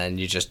 And then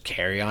you just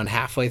carry on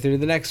halfway through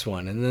the next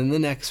one, and then the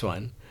next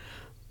one.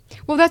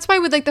 Well, that's why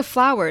with like the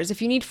flowers,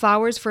 if you need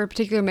flowers for a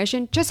particular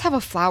mission, just have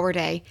a flower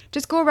day.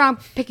 Just go around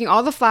picking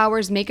all the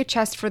flowers, make a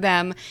chest for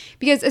them.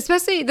 Because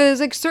especially there's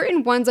like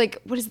certain ones,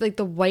 like what is it, like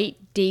the white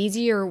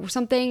daisy or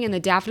something, and the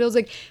daffodils,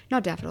 like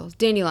not daffodils,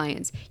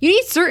 dandelions. You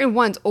need certain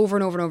ones over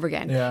and over and over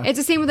again. Yeah. It's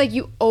the same with like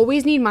you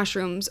always need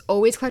mushrooms,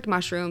 always collect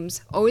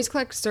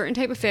certain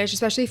type of fish,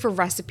 especially for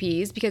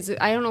recipes, because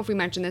I don't know if we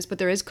mentioned this, but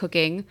there is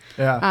cooking.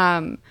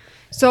 Yeah.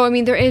 So I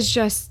mean there is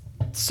just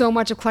so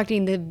much of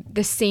collecting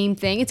the same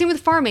thing. And same with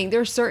farming. There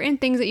are certain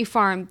things that you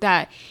farm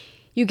that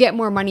you get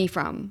more money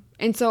from.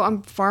 And so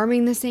I'm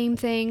farming the same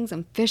things.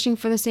 I'm fishing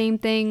for the same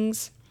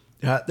things.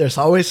 Yeah, there's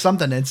always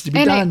something that needs to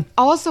be done.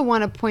 I also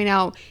want to point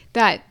out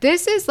that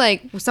this is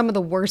like some of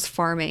the worst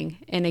farming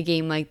in a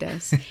game like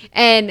this.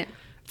 And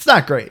it's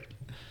not great.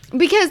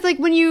 Because like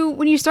when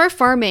you start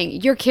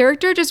farming, your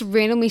character just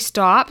randomly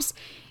stops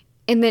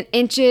and then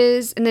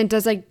inches and then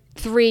does like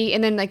 3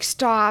 and then like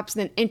stops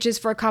and then inches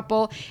for a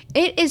couple.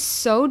 It is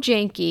so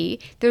janky.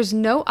 There's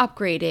no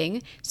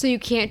upgrading, so you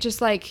can't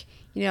just like,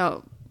 you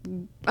know,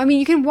 I mean,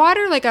 you can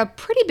water like a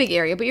pretty big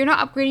area, but you're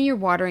not upgrading your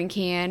watering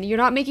can. You're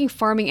not making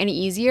farming any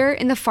easier,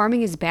 and the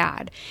farming is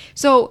bad.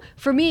 So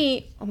for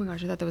me, oh my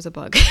gosh, I thought that was a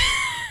bug.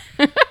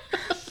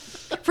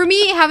 For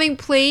me, having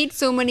played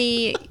so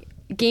many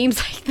games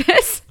like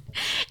this,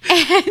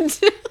 and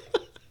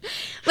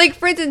like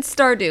for instance,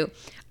 Stardew,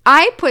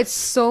 I put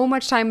so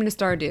much time into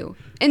Stardew.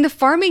 And the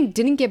farming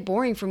didn't get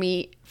boring for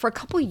me for a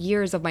couple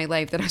years of my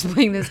life that I was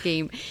playing this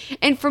game.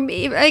 And for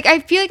me, like, I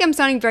feel like I'm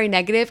sounding very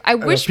negative. I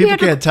wish people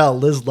can't tell.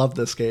 Liz loved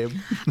this game.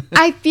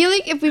 I feel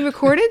like if we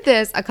recorded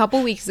this a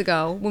couple weeks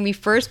ago when we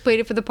first played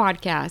it for the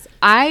podcast,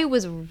 I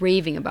was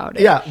raving about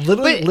it. Yeah,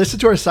 literally listen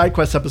to our side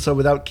quest episode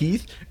without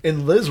Keith,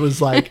 and Liz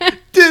was like,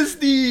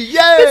 Disney, yay!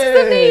 This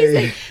is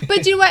amazing.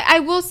 But you know what? I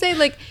will say,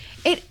 like,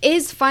 it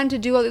is fun to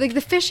do. Like, the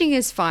fishing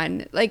is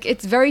fun. Like,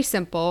 it's very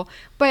simple.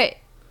 But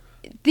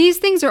these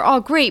things are all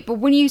great, but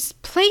when you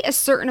play a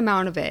certain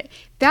amount of it,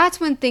 that's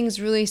when things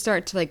really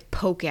start to like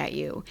poke at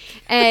you.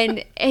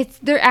 And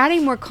they're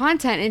adding more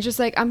content, and it's just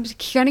like, I'm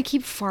gonna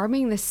keep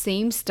farming the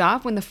same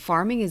stuff when the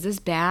farming is this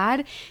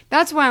bad.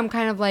 That's why I'm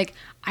kind of like,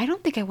 I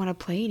don't think I want to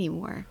play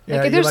anymore.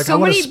 Yeah, like, there's so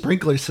many a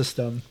sprinkler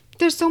system.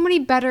 There's so many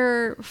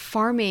better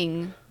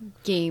farming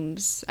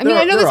games. I mean,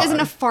 I know this isn't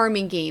a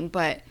farming game,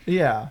 but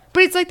yeah.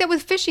 But it's like that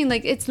with fishing.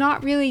 Like, it's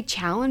not really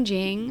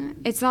challenging.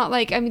 It's not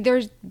like, I mean,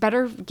 there's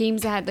better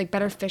games that had like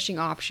better fishing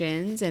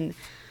options, and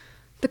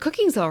the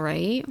cooking's all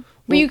right.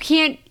 But you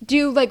can't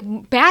do like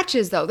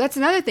batches though. That's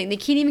another thing. They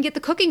can't even get the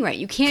cooking right.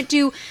 You can't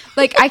do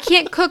like, I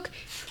can't cook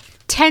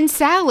 10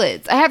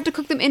 salads. I have to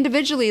cook them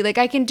individually. Like,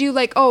 I can do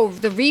like,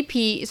 the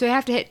repeat, so I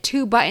have to hit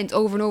 2 buttons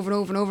over and over and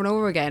over and over and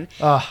over again.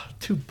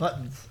 2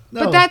 buttons.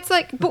 No. But that's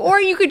like,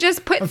 or you could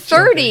just put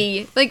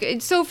 30.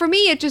 Like, so for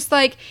me, it's just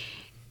like,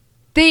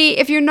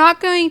 if you're not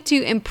going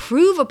to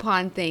improve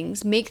upon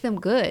things, make them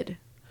good.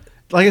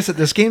 Like I said,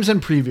 this game's in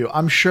preview.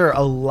 I'm sure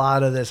a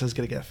lot of this is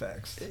going to get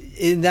fixed.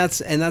 And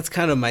that's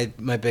kind of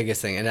my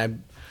biggest thing.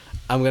 And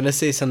I'm going to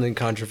say something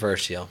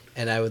controversial,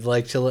 and I would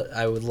like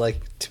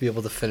to be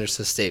able to finish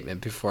this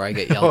statement before I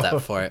get yelled at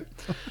for it.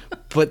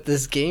 But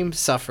this game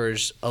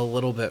suffers a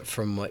little bit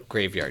from what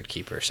Graveyard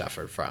Keeper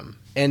suffered from,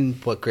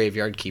 and what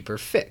Graveyard Keeper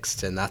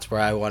fixed, and that's where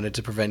I wanted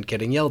to prevent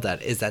getting yelled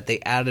at, is that they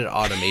added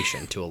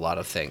automation to a lot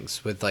of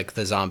things with like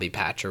the zombie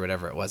patch or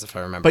whatever it was, if I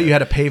remember. But you had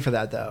to pay for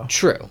that though.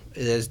 True.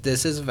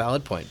 This is a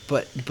valid point,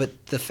 but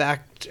the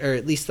fact, or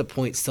at least the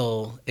point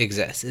still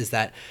exists, is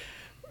that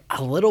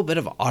a little bit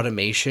of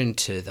automation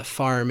to the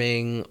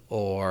farming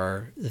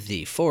or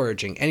the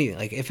foraging, anything.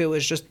 Like, if it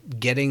was just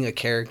getting a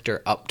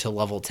character up to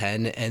level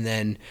 10 and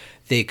then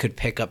they could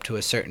pick up to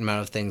a certain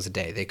amount of things a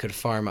day, they could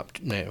farm up,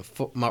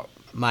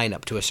 mine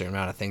up to a certain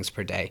amount of things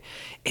per day.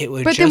 It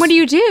would. But then what do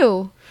you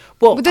do?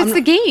 Well, that's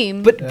the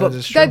game. But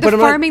the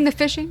farming, the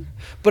fishing.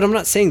 But I'm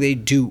not saying they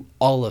do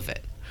all of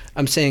it.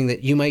 I'm saying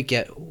that you might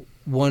get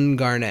 1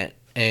 garnet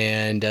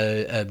and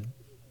a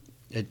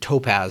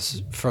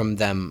topaz from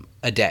them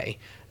a day.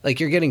 Like,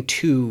 you're getting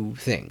 2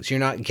 things. You're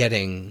not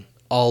getting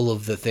all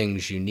of the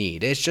things you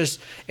need. It's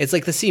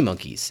like the Sea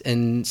Monkeys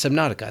in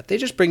Subnautica. They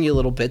just bring you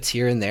little bits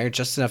here and there,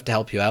 just enough to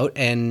help you out,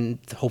 and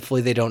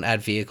hopefully they don't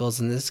add vehicles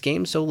in this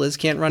game so Liz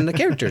can't run the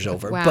characters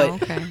over. Wow,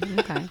 but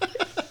okay.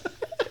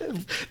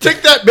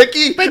 Take that,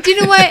 Mickey. But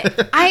you know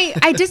what?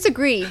 I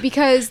disagree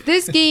because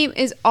this game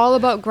is all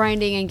about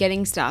grinding and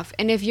getting stuff.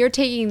 And if you're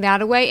taking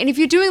that away, and if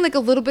you're doing like a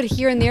little bit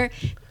here and there,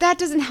 that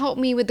doesn't help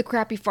me with the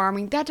crappy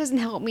farming. That doesn't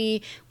help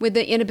me with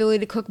the inability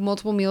to cook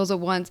multiple meals at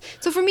once.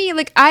 So for me,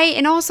 like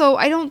I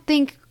don't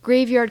think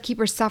Graveyard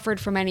Keeper suffered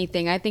from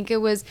anything. I think it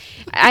was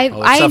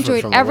I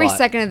enjoyed every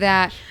second of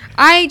that.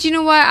 Do you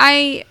know what?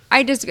 I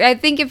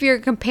think if you're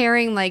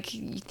comparing like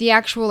the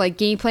actual like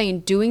gameplay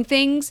and doing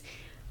things,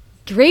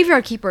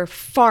 Graveyard Keeper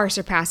far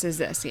surpasses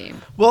this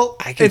game. Well,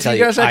 I can tell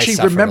you guys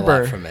actually remember, a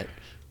lot from it.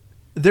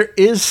 There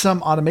is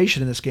some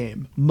automation in this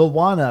game.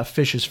 Moana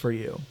fishes for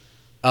you.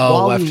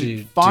 Oh,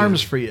 Wally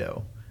farms for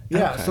you.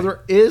 Yeah, okay. So there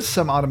is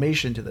some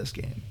automation to this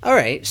game. All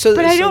right,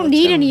 but I don't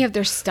need any of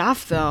their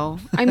stuff though.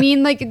 I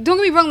mean, like, don't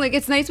get me wrong. Like,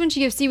 it's nice when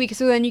she gives seaweed,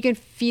 so then you can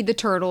feed the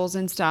turtles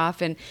and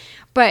stuff.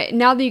 But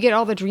now that you get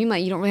all the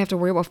Dreamlight, you don't really have to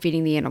worry about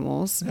feeding the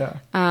animals. Yeah.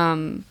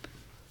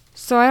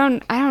 So I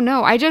don't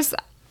know. What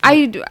do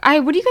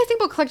you guys think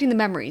about collecting the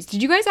memories?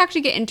 Did you guys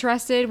actually get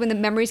interested when the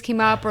memories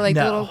came up, or like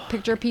little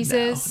picture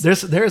pieces? No.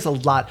 There's a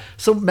lot.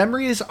 So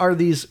memories are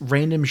these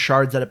random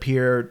shards that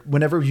appear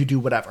whenever you do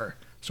whatever.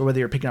 So whether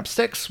you're picking up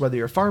sticks, whether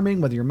you're farming,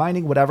 whether you're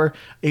mining, whatever,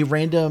 a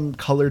random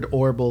colored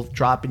orb will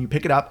drop and you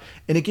pick it up,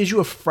 and it gives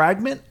you a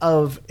fragment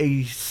of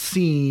a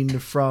scene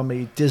from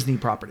a Disney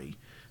property.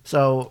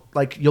 So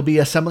like you'll be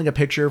assembling a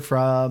picture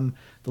from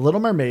The Little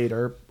Mermaid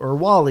or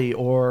Wall-E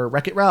or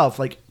Wreck-It Ralph,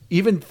 like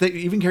even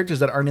characters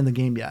that aren't in the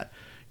game yet.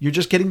 You're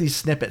just getting these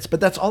snippets,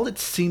 but that's all it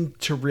seemed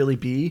to really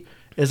be,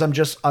 is I'm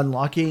just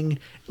unlocking,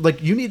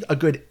 like you need a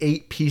good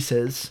 8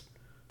 pieces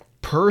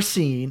per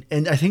scene,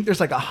 and I think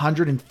there's like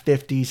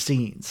 150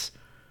 scenes.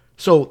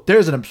 So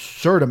there's an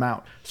absurd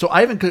amount. So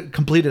I haven't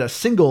completed a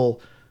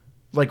single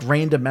like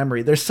random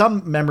memory. There's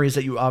some memories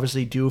that you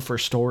obviously do for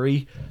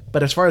story,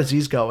 but as far as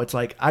these go, it's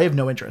like I have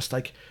no interest.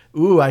 Like,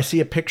 ooh, I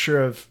see a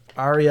picture of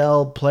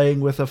Ariel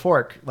playing with a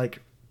fork.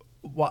 Like,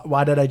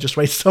 why did I just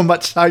waste so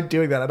much time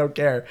doing that? I don't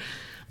care.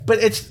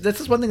 But that's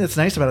just one thing that's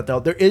nice about it,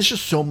 though. There is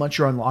just so much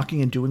you're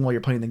unlocking and doing while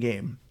you're playing the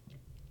game,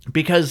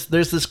 because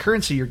there's this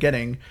currency you're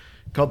getting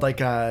called like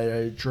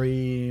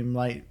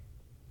Dreamlight.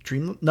 It's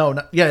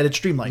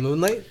Dreamlight.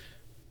 Moonlight?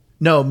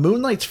 No,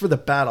 Moonlight's for the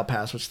battle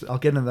pass, which I'll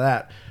get into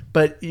that.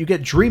 But you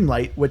get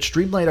Dreamlight, which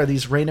Dreamlight are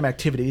these random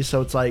activities.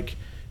 So it's like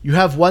you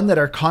have one that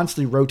are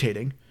constantly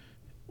rotating,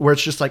 where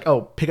it's just like,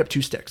 oh, pick up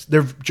 2 sticks.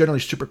 They're generally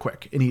super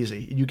quick and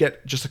easy. You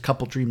get just a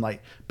couple Dreamlight,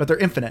 but they're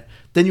infinite.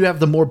 Then you have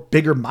the more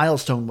bigger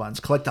milestone ones.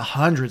 Collect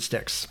 100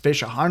 sticks,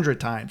 fish 100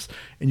 times,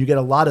 and you get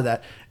a lot of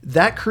that.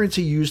 That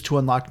currency used to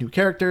unlock new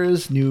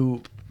characters,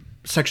 new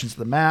sections of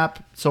the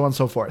map, so on and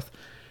so forth.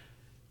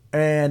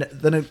 And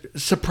then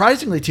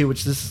surprisingly too,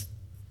 which this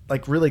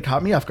like really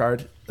caught me off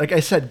guard, like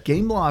I said,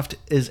 Gameloft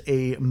is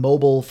a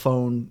mobile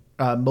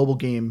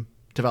game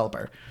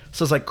developer.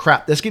 So it's like,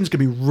 crap, this game's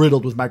gonna be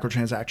riddled with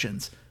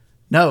microtransactions.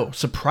 No,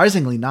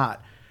 surprisingly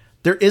not.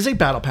 There is a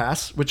battle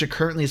pass, which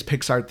currently is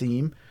Pixar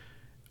theme.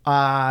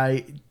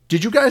 When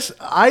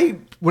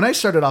I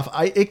started off,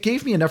 it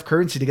gave me enough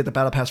currency to get the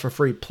battle pass for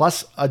free,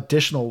 plus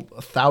additional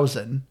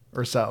 1,000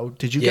 or so.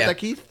 Did you get that,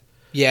 Keith?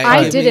 Yeah,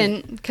 I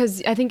didn't,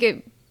 because I think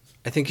you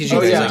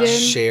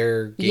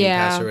share Game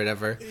Pass or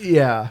whatever.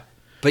 Yeah,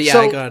 but yeah,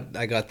 so,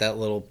 I got that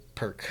little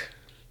perk.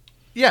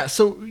 Yeah,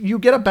 so you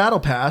get a battle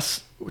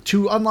pass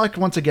to unlock,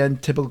 once again,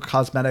 typical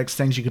cosmetics,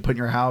 things you can put in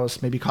your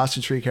house, maybe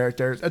costumes for your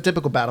characters, a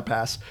typical battle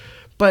pass.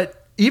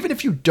 But even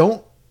if you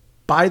don't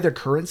buy the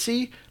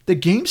currency, the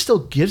game still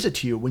gives it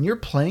to you. When you're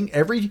playing,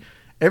 every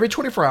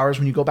 24 hours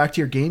when you go back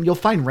to your game, you'll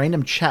find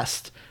random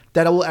chests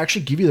that will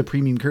actually give you the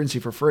premium currency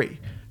for free.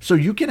 So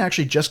you can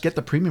actually just get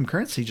the premium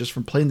currency just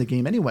from playing the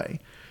game anyway.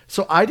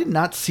 So I did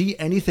not see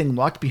anything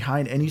locked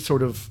behind any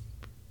sort of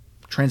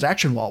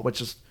transaction wall, which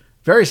is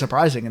very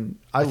surprising, and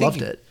I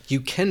loved it.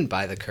 You can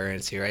buy the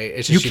currency, right?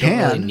 It's just you don't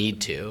really need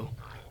to.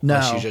 No.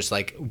 Unless you just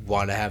like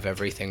want to have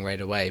everything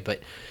right away,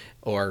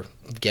 or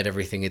get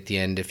everything at the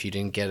end if you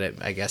didn't get it,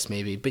 I guess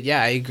maybe. But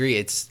yeah, I agree.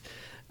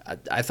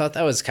 I thought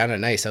that was kind of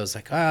nice. I was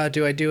like,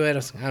 do I do it? I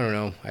was like, I don't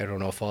know. I don't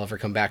know if I'll ever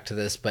come back to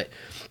this, but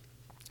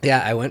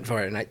yeah, I went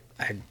for it, and I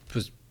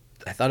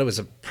thought it was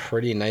a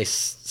pretty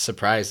nice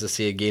surprise to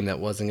see a game that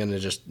wasn't going to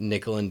just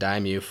nickel and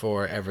dime you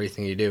for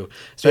everything you do.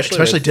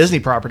 Especially Disney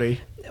property.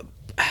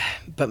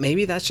 But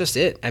maybe that's just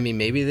it. I mean,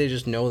 maybe they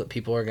just know that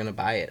people are going to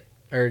buy it,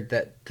 or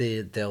that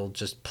they'll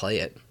just play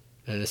it,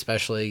 and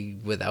especially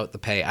without the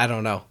pay. I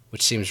don't know,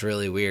 which seems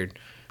really weird,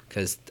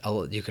 because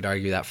you could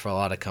argue that for a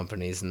lot of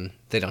companies, and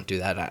they don't do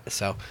that.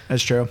 So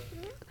that's true.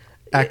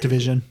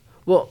 Activision.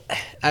 Well,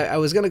 I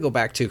was going to go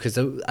back too, because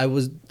I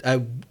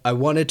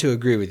wanted to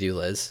agree with you,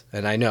 Liz,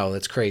 and I know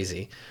it's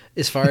crazy.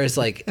 As far as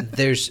like,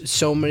 there's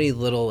so many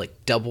little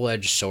like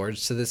double-edged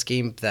swords to this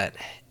game that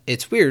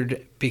it's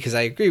weird, because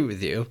I agree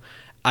with you.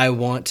 I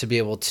want to be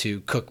able to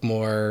cook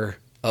more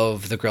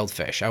of the grilled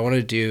fish. I want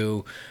to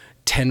do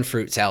 10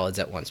 fruit salads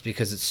at once,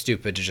 because it's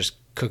stupid to just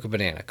cook a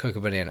banana, cook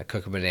a banana,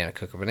 cook a banana,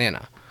 cook a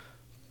banana.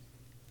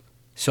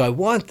 So I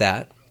want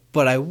that,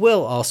 but I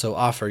will also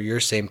offer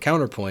your same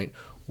counterpoint.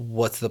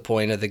 what's the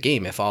point of the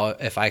game if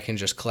I can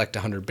just collect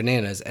 100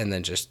 bananas and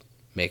then just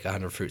make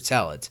 100 fruit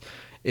salads?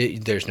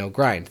 There's no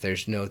grind.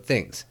 There's no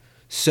things.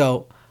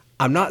 So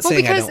I'm not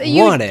saying I don't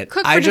want it.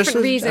 I'm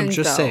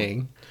just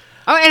saying.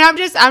 Oh, and I'm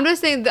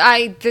just saying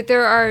that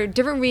there are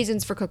different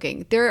reasons for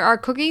cooking. There are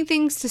cooking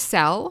things to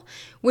sell,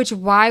 which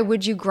why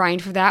would you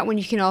grind for that when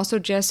you can also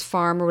just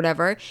farm or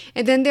whatever?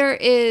 And then there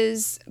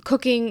is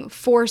cooking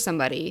for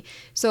somebody.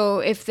 So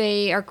if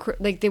they are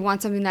like they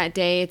want something that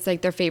day, it's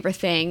like their favorite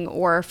thing,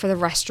 or for the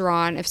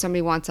restaurant if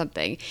somebody wants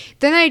something,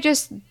 then I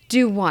just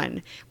do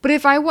one. But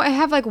if I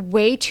have like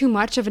way too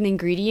much of an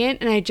ingredient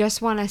and I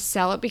just want to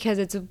sell it because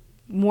it's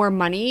more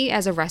money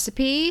as a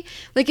recipe,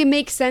 like it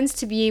makes sense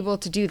to be able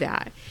to do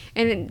that.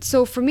 And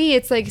so for me,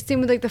 it's like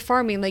same with like the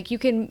farming, like you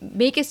can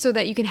make it so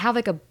that you can have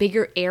like a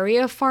bigger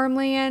area of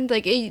farmland.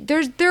 Like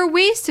there are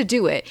ways to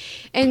do it.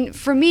 And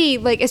for me,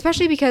 like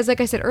especially because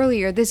like I said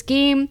earlier, this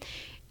game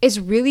is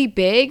really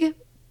big,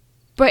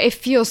 but it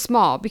feels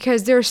small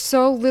because there's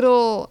so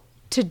little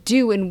to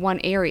do in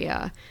one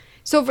area.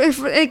 So if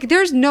like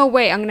there's no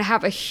way I'm gonna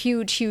have a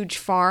huge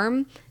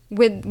farm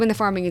when the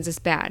farming is this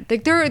bad.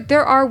 Like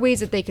there are ways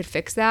that they could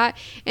fix that.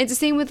 And it's the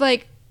same with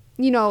like,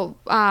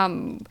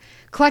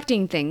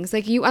 collecting things.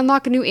 Like you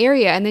unlock a new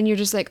area and then you're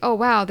just like, oh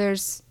wow,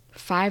 there's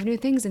 5 new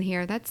things in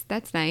here.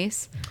 That's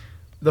nice.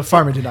 The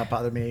farming did not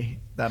bother me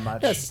that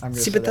much. Yes.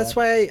 That's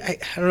why I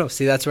don't know.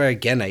 See, that's where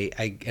again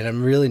and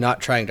I'm really not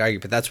trying to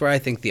argue, but that's where I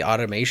think the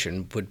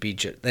automation would be.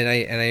 And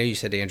I know you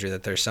said, Andrew,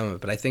 that there's some of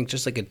it, but I think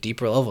just like a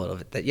deeper level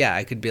of it. That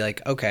I could be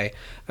like, okay,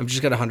 I've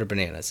just got 100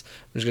 bananas.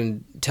 I'm just gonna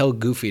tell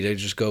Goofy to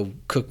just go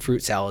cook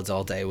fruit salads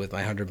all day with my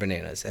 100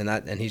 bananas,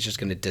 and he's just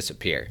gonna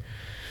disappear.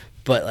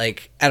 But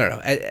like I don't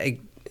know.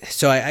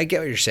 So I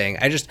get what you're saying.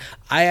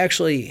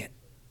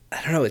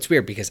 I don't know, it's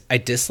weird because I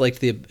disliked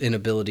the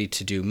inability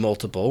to do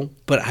multiple,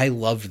 but I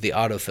loved the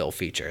autofill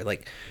feature.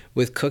 Like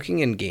with cooking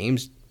in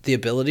games, the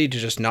ability to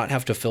just not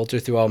have to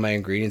filter through all my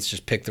ingredients,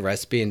 just pick the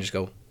recipe and just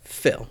go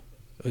fill.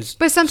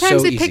 But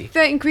sometimes they pick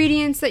the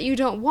ingredients that you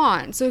don't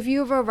want. So if you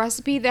have a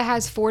recipe that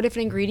has 4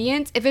 different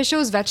ingredients, if it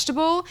shows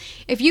vegetable,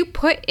 if you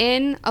put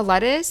in a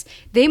lettuce,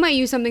 they might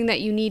use something that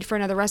you need for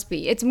another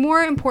recipe. It's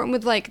more important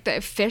with like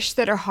the fish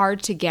that are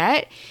hard to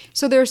get.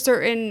 So there are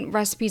certain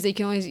recipes that you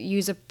can only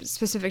use a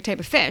specific type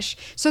of fish.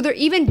 So they're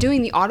even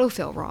doing the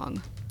autofill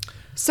wrong.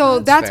 So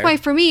that's why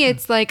for me,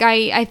 it's like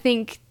I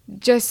think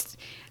just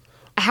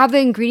have the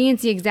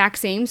ingredients the exact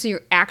same, so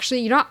you're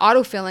not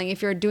autofilling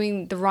if you're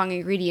doing the wrong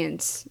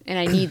ingredients and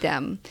I need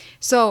them.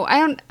 So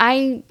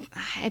I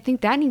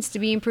think that needs to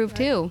be improved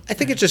too. I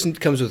think it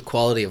just comes with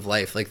quality of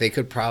life. Like they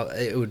could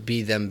it would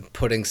be them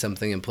putting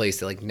something in place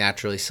that like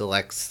naturally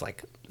selects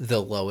like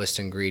the lowest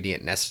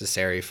ingredient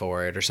necessary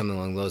for it or something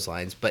along those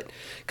lines. But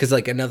because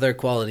like another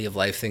quality of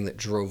life thing that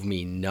drove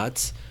me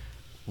nuts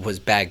was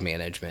bag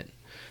management.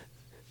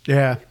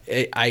 Yeah.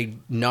 I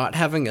not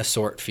having a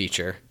sort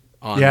feature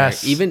on there.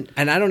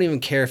 And I don't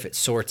even care if it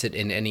sorts it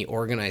in any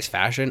organized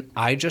fashion.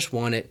 I just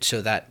want it so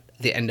that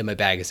the end of my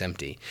bag is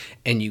empty.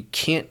 And you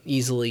can't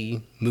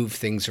easily move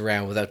things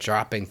around without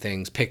dropping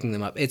things, picking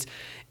them up. It's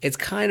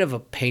kind of a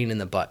pain in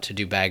the butt to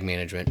do bag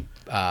management,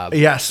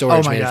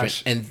 storage management.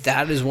 Gosh. And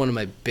that is one of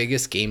my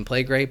biggest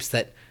gameplay gripes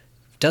that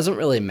doesn't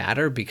really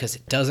matter because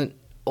it doesn't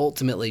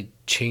ultimately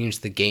change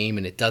the game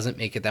and it doesn't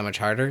make it that much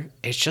harder.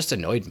 It's just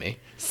annoyed me.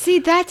 See,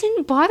 that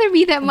didn't bother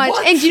me that much.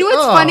 What? And you know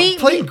what's funny?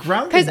 Playing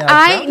Grounded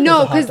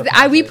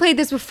because we played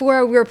this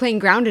before we were playing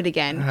Grounded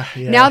again.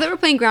 Now that we're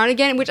playing Grounded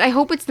again, which I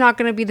hope it's not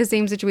going to be the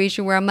same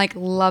situation where I'm like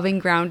loving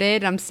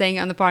Grounded. I'm saying it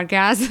on the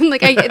podcast.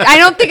 Like I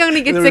don't think I'm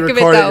going to get sick of it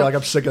though. You're like,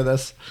 I'm sick of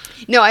this.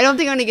 No, I don't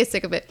think I'm going to get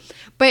sick of it.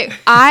 But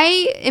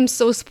I am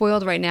so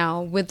spoiled right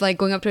now with like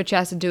going up to a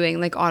chest and doing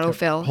like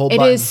autofill.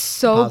 It is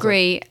so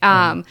great.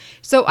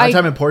 So my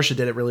time in Porsche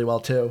did it really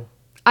well too.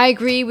 I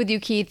agree with you,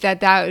 Keith,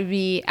 that would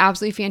be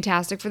absolutely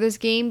fantastic for this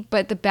game.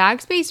 But the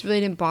bag space really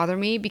didn't bother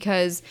me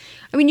because,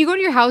 I mean, you go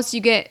to your house, you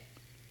get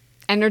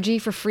energy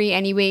for free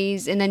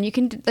anyways, and then you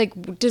can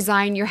like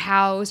design your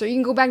house, or you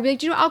can go back and be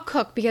like, I'll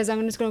cook because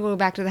I'm just going to go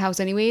back to the house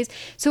anyways.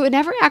 So it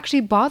never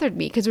actually bothered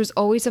me because there was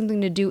always something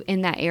to do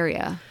in that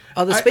area.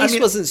 Oh, the space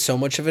wasn't so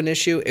much of an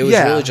issue. It was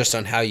really just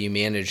on how you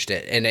managed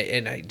it. And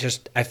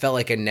I felt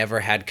like I never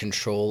had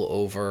control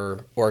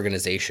over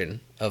organization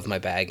of my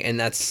bag. And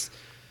that's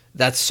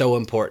so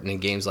important in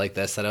games like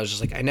this that I was just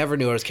like, I never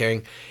knew what I was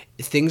carrying.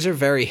 Things are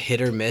very hit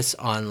or miss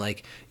on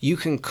like, you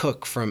can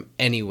cook from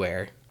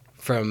anywhere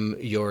from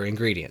your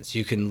ingredients.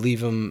 You can leave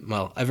them,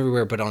 well,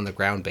 everywhere but on the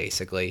ground,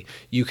 basically.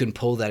 You can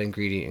pull that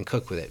ingredient and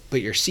cook with it, but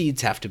your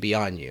seeds have to be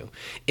on you.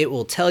 It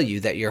will tell you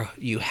that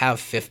you have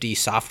 50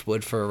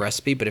 softwood for a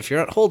recipe, but if you're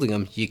not holding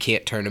them, you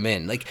can't turn them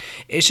in. Like,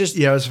 it's just...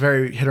 Yeah, it was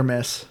very hit or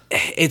miss.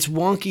 It's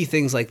wonky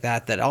things like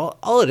that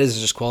all it is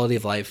just quality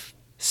of life,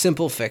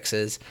 simple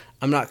fixes.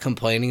 I'm not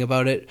complaining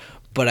about it,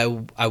 but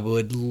I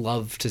would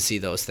love to see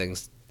those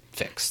things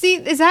fixed. See,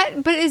 is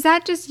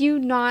that just you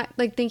not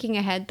like thinking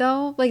ahead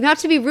though? Like, not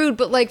to be rude,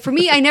 but like for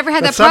me, I never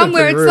had that problem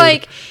where it's rude.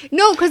 like,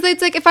 no, because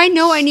it's like if I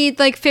know I need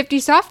like 50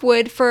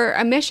 softwood for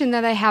a mission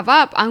that I have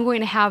up, I'm going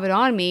to have it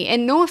on me.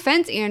 And no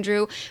offense,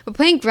 Andrew, but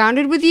playing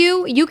Grounded with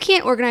you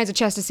can't organize a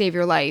chest to save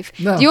your life.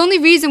 No. The only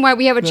reason why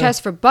we have a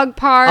chest for bug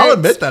parts, I'll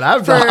admit that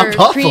I'm for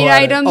thoughtful creed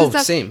at it. items Oh, and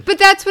stuff. same. But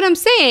that's what I'm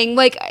saying.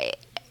 Like,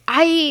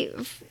 I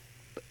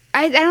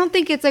don't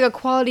think it's like a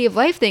quality of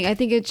life thing. I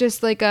think it's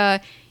just like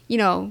a,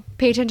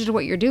 pay attention to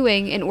what you're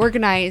doing and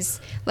organize.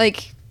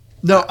 Like,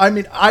 No, I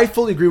mean, I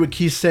fully agree with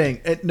Keith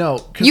saying. No,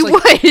 cause you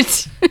would.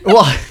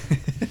 Well,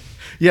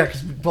 yeah,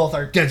 because we both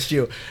are against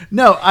you.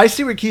 No, I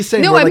see what Keith's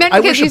saying. No, where, I like, meant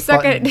because wish you a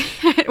suck button-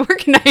 at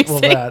organizing.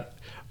 Well, that.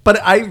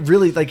 But I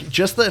really like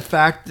just the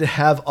fact to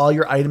have all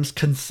your items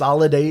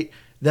consolidate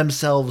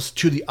themselves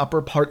to the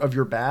upper part of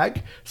your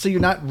bag, so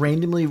you're not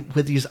randomly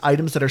with these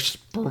items that are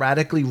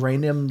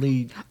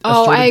randomly.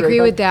 Oh, assorted I agree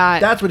throughout. with that.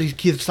 That's what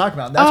Keith's talking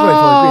about. That's what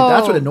I fully agree.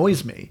 That's what Oh.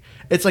 annoys me.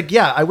 It's like,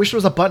 yeah, I wish there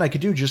was a button I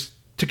could do just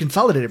to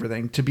consolidate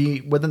everything to be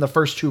within the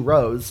first 2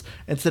 rows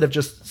instead of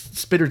just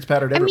spattered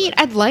I everywhere. mean,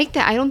 I'd like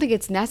that. I don't think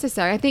it's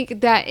necessary. I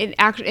think that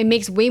it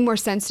makes way more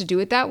sense to do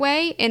it that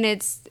way, and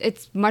it's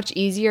much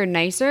easier and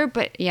nicer.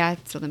 But yeah, it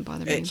still didn't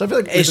bother me. So I feel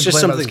like we've It's been just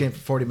playing about this something- game for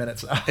 40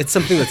 minutes now. It's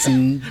something that's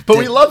But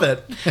we love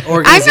it.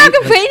 I'm not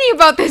complaining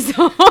about this.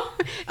 Though.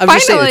 I'm Finally.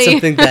 just saying it's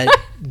something that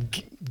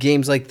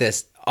games like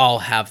this all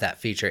have that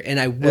feature. And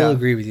I will Yeah.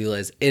 agree with you,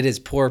 Liz. It is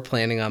poor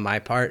planning on my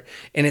part,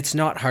 and it's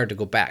not hard to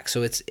go back.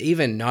 So it's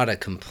even not a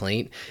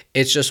complaint.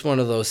 It's just one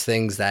of those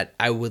things that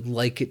I would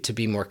like it to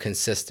be more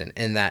consistent,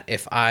 in that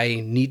if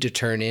I need to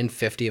turn in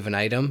 50 of an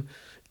item,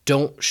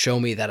 don't show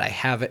me that I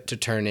have it to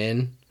turn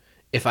in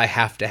if I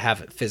have to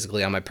have it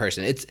physically on my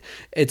person.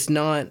 It's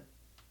not,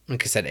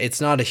 like I said, it's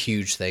not a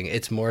huge thing.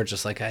 It's more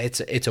just like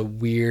it's a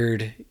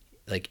weird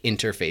like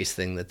interface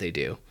thing that they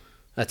do.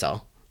 That's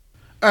all.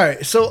 All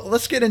right, so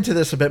let's get into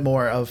this a bit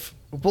more of,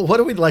 well, what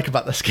do we like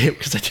about this game?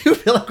 Because I do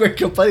feel like we're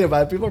complaining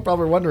about it. People are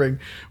probably wondering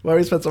why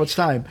we spent so much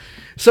time.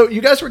 So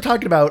you guys were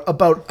talking about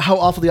how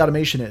awful the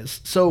automation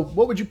is. So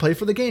what would you play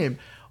for the game?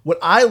 What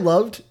I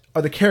loved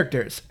are the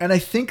characters. And I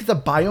think the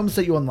biomes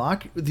that you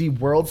unlock, the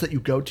worlds that you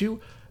go to,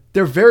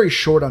 they're very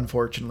short,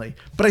 unfortunately.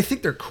 But I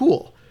think they're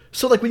cool.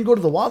 So like when you go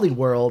to the Wally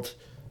world,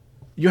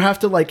 you have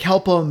to like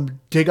help them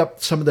dig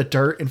up some of the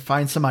dirt and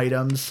find some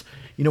items.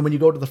 When you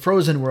go to the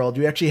Frozen world,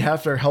 you actually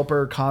have to help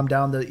her calm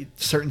down the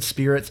certain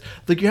spirits.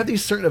 Like you have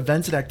these certain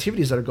events and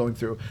activities that are going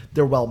through.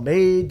 They're well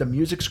made. The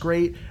music's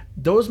great.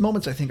 Those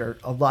moments I think are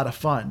a lot of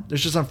fun.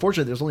 There's just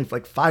unfortunately there's only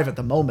like 5 at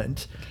the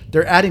moment.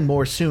 They're adding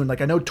more soon.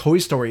 Like I know Toy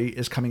Story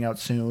is coming out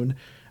soon.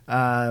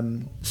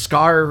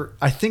 Scar,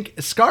 I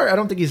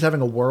don't think he's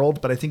having a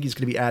world, but I think he's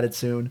going to be added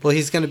soon. Well,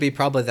 he's going to be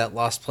probably that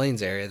Lost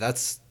Plains area.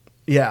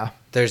 Yeah.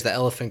 There's the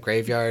elephant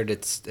graveyard.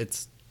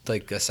 It's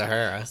like the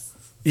Sahara.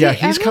 Yeah,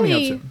 See, he's I coming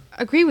really out soon.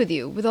 Agree with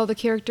you with all the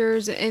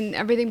characters and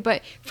everything,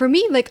 but for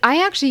me, like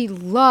I actually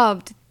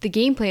loved the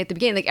gameplay at the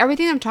beginning. Like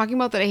everything I'm talking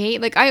about that I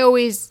hate, like I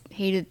always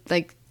hated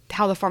like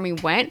how the farming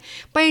went,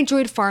 but I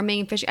enjoyed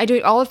farming and fishing. I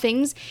enjoyed all the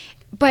things,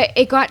 but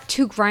it got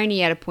too grindy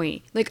at a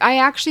point. Like I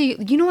actually,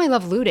 I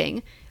love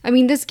looting. I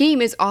mean, this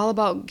game is all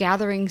about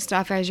gathering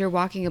stuff as you're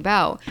walking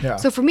about. Yeah.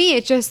 So for me,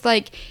 it's just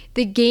like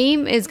the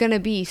game is going to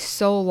be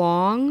so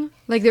long.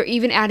 Like they're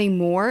even adding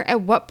more.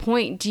 At what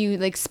point do you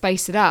like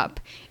spice it up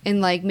and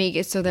like make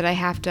it so that I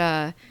have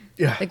to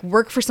like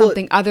work for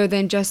something other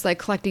than just like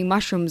collecting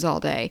mushrooms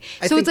all day?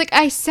 So it's like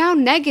I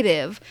sound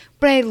negative,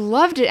 but I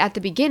loved it at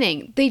the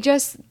beginning.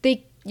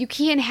 You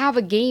can't have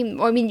a game.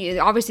 Well, I mean,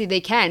 obviously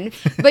they can,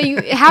 but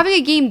having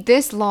a game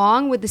this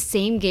long with the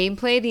same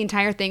gameplay, the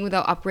entire thing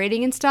without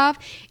upgrading and stuff,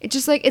 it's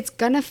just like it's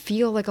gonna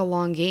feel like a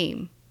long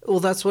game. Well,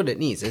 that's what it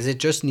needs. Is it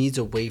just needs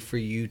a way for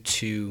you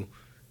to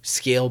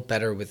scale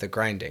better with the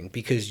grinding,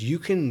 because you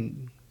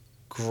can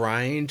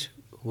grind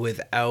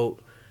without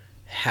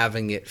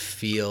having it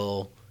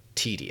feel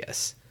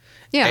tedious.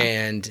 Yeah.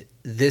 And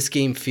this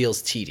game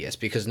feels tedious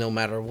because no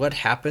matter what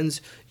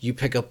happens, you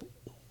pick up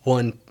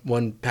one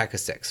pack of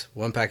six,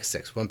 one pack of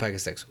six, one pack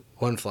of six,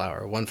 one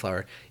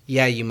flower.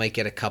 Yeah, you might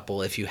get a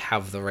couple if you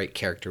have the right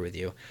character with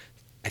you.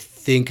 I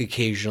think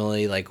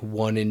occasionally, like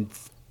 1 in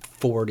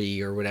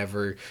 40 or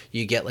whatever,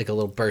 you get like a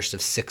little burst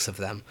of 6 of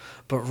them.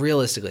 But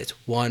realistically,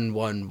 it's 1,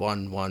 1,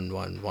 1, 1,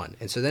 1, 1.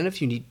 And so then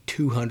if you need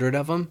 200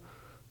 of them,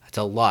 that's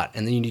a lot.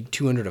 And then you need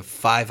 200 of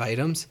 5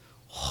 items.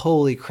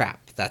 Holy crap.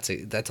 That's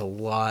a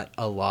lot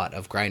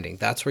of grinding.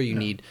 That's where you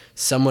need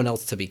someone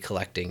else to be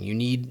collecting. You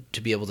need to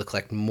be able to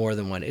collect more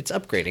than one. It's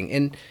upgrading.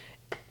 And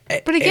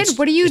But again,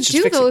 what do you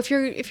do though if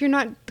you're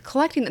not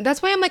collecting them?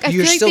 That's why I'm like, I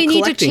feel like they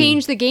need to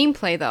change the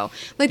gameplay though.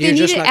 Like they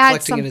need to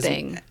add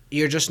something.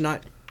 You're just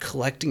not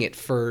collecting it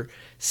for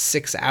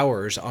 6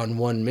 hours on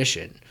one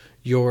mission.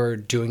 You're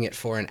doing it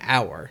for an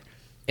hour,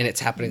 and it's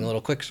happening a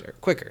little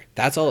quicker.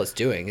 That's all it's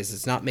doing. Is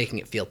it's not making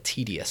it feel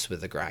tedious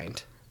with the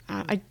grind.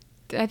 I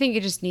think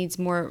it just needs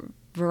more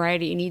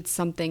variety. It needs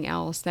something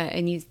else. That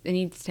it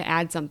needs to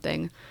add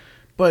something.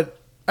 But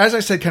as I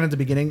said kind of at the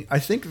beginning, I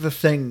think the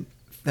thing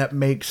that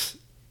makes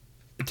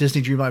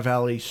Disney Dreamlight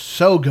Valley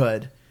so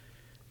good,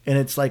 and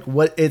it's like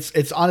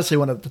it's honestly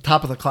one of the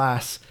top of the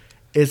class,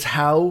 is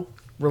how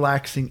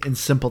relaxing and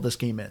simple this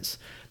game is.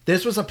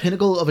 This was a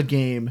pinnacle of a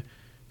game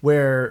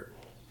where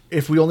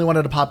if we only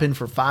wanted to pop in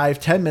for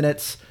 5-10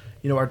 minutes,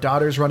 our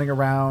daughter's running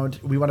around,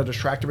 we want to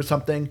distract her with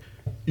something,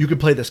 you could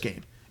play this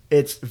game.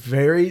 It's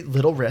very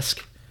little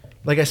risk.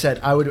 Like I said,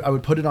 I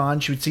would put it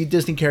on. She would see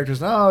Disney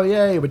characters. Oh,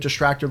 yay. It would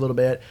distract her a little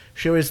bit.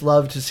 She always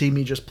loved to see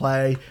me just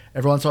play.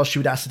 Every once in a while, she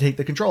would ask to take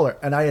the controller.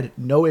 And I had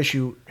no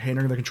issue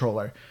handing her the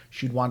controller.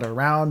 She'd wander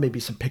around,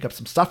 maybe pick up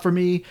some stuff for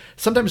me.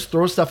 Sometimes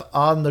throw stuff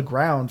on the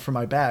ground from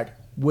my bag.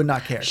 Would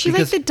not care. She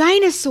liked the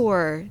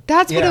dinosaur.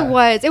 That's what it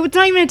was. It was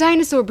not even a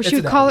dinosaur, but she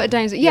would call it a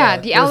dinosaur. Yeah,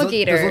 the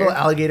alligator. There's a little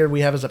alligator we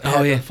have as a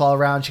pet that fall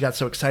around. She got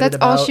so excited about.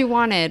 That's all she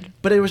wanted.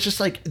 But it was just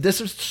like, this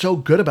is so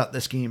good about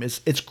this game.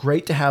 It's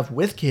great to have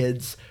with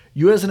kids.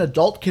 You as an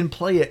adult can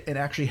play it and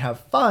actually have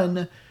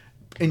fun,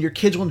 and your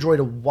kids will enjoy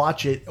to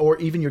watch it, or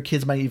even your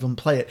kids might even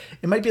play it.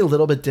 It might be a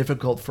little bit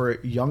difficult for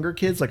younger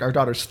kids. Like our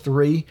daughter's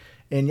 3,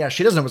 and yeah,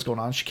 she doesn't know what's going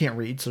on. She can't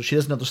read, so she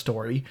doesn't know the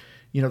story.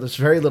 There's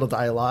very little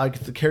dialogue.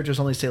 The characters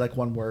only say like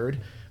one word,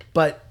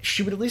 but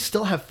she would at least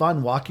still have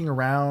fun walking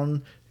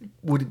around,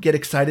 would get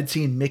excited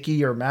seeing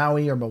Mickey or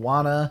Maui or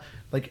Moana.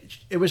 Like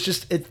it was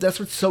just, that's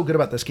what's so good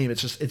about this game.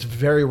 It's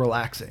very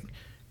relaxing.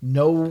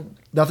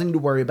 Nothing to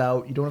worry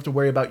about. You don't have to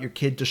worry about your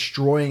kid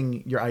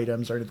destroying your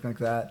items or anything like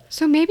that.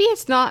 So maybe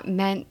it's not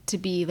meant to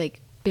be like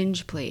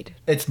binge played.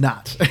 It's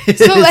not.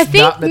 So I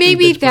think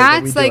maybe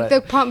that's like the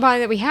problem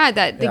that we had,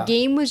 that the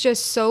game was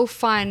just so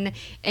fun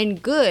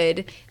and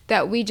good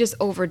that we just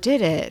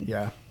overdid it.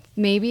 Yeah.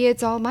 Maybe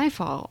it's all my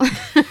fault.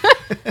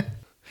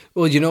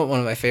 Well, what one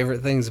of my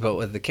favorite things about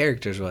what the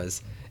characters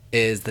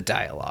is the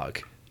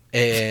dialogue.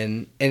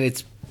 And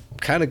it's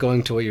kind of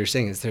going to what you're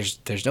saying, is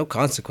there's no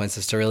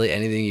consequences to really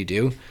anything you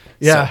do.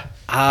 Yeah.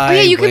 So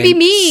you can be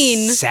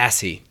mean.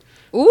 Sassy.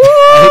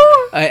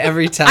 Ooh.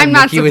 Every time I'm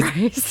not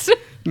surprised.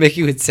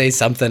 Mickey would say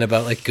something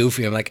about like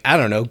Goofy. I'm like, I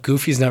don't know.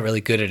 Goofy's not really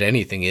good at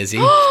anything, is he?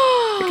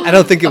 I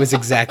don't think it was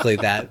exactly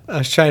that.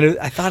 I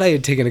thought I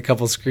had taken a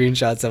couple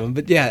screenshots of him,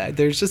 but yeah,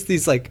 there's just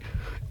these like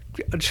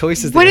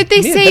choices. What did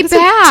they say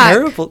back?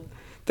 Terrible.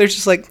 They're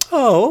just like,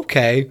 oh,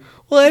 okay.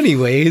 Well,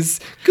 anyways,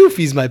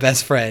 Goofy's my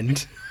best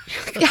friend.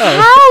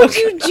 How do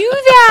you do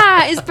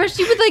that?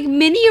 Especially with like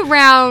Minnie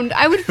around.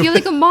 I would feel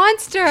like a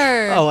monster.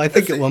 Oh, I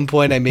think at one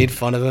point I made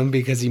fun of him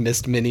because he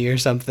missed Minnie or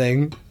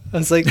something. I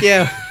was like,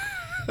 yeah.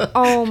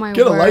 Oh my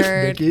Get word. a life,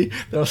 Mickey.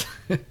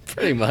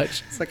 Pretty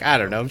much. It's like, I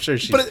don't know. I'm sure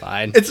she's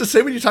fine. It's the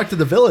same when you talk to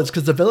the villains,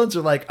 because the villains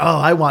are like, oh,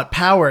 I want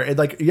power. And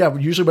like, yeah,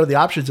 usually one of the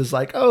options is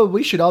like, oh,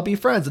 we should all be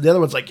friends. And the other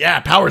one's like, yeah,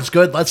 power's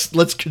good.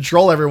 Let's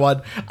control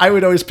everyone. I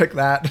would always pick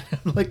that.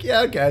 I'm like,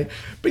 yeah, okay.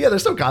 But yeah,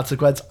 there's no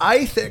consequence.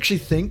 I actually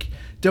think,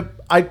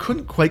 I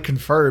couldn't quite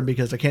confirm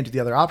because I can't do the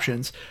other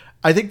options.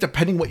 I think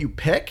depending what you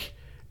pick,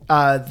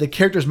 the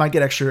characters might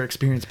get extra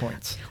experience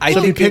points. So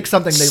if you pick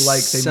something they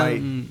like, they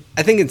might.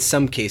 I think in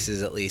some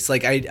cases, at least,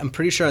 like I'm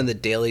pretty sure on the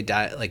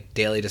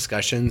daily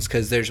discussions,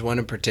 because there's one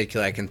in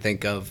particular I can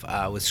think of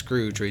with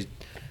Scrooge, where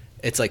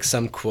it's like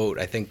some quote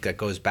I think that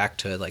goes back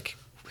to like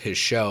his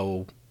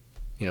show,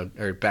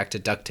 or back to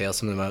DuckTales,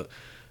 something about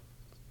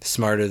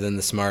smarter than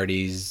the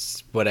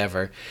Smarties,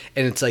 whatever.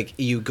 And it's like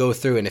you go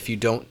through, and if you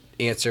don't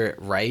answer it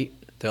right,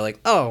 they're like,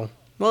 oh,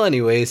 well,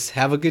 anyways,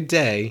 have a good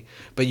day.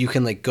 But you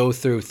can like go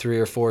through 3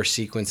 or 4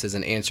 sequences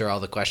and answer all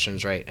the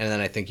questions right, and then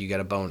I think you get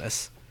a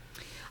bonus.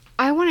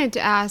 I wanted to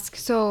ask,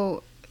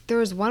 so there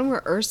was one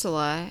where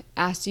Ursula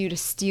asked you to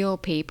steal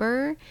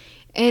paper,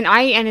 and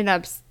I ended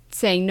up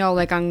saying no,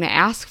 like I'm gonna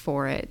ask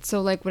for it.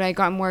 So like, would I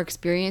got more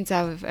experience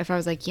if I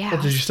was like, yeah?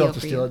 Well, did you still have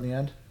to steal it in the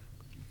end?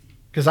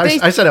 Because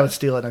I said I would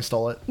steal it and I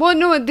stole it. Well,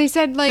 no, they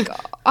said like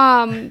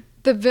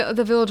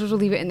the villagers would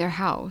leave it in their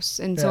house,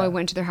 and so I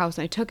went to their house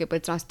and I took it, but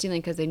it's not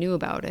stealing because they knew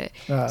about it.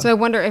 So I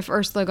wonder if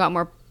Ursula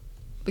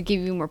would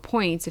give you more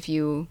points if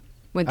you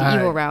went the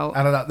evil route.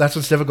 I don't know. That's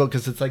what's difficult,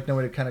 because it's like no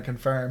way to kind of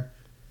confirm.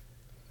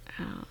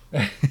 Oh.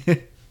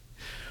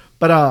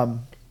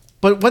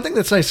 But one thing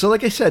that's nice. So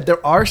like I said,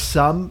 there are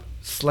some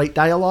slight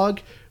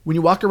dialogue. When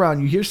you walk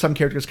around, you hear some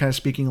characters kind of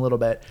speaking a little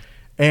bit,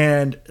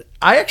 and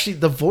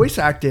the voice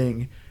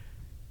acting.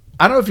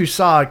 I don't know if you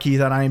saw, Keith,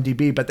 on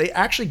IMDb, but they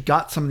actually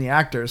got some of the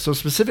actors. So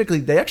specifically,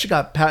 they actually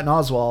got Patton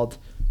Oswalt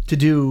to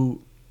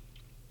do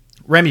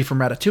Remy from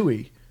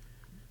Ratatouille.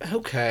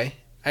 Okay.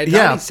 I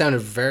thought he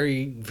sounded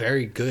very,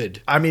 very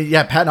good. I mean,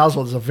 yeah, Patton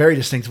Oswalt is a very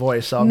distinct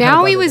voice. So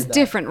Maui was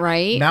different,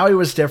 right? Maui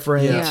was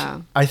different.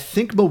 Yeah. I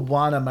think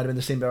Moana might have been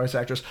the same voice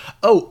actress.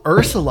 Oh,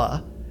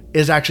 Ursula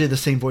is actually the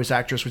same voice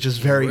actress, which is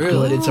very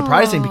good and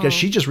surprising because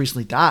she just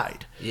recently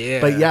died.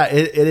 Yeah. But yeah,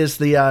 it is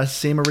the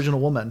same original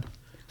woman.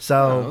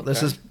 So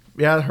this is...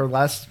 Yeah, her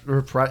last...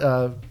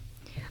 I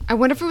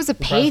wonder if it was a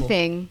pay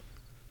thing.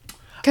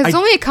 Because it's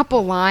only a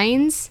couple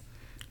lines.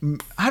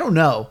 I don't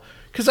know.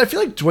 Because I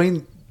feel like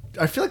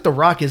The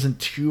Rock isn't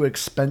too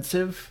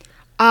expensive.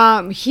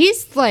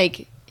 He's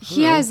like...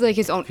 He has like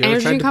his own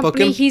energy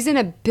company. He's in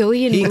a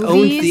billion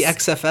movies. He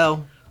owns the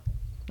XFL.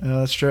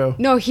 That's true.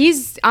 No,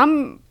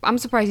 I'm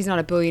surprised he's not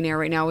a billionaire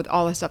right now with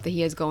all the stuff that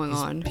he has going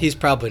on. He's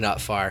probably not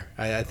far.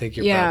 I think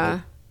you're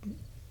Yeah. probably...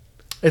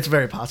 It's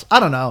very possible. I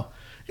don't know.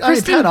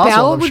 Kristen Patton Bell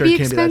Oswalt, I'm would sure, be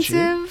can't be that cheap.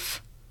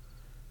 expensive.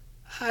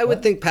 I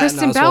would think Patton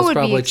Kristen Bell Oswalt's would be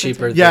probably expensive.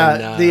 cheaper Yeah,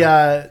 than...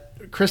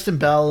 the Kristen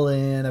Bell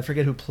and I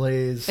forget who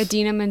plays.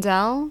 Adina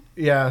Menzel.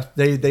 Yeah,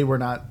 they were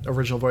not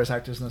original voice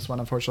actors in this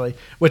one, unfortunately.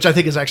 Which I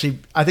think is actually,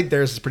 I think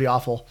theirs is pretty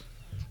awful.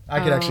 I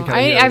could actually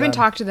kind of. I haven't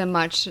talked to them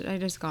much. I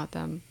just got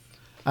them.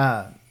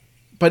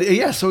 But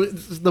yeah, so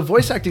the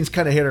voice acting's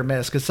kind of hit or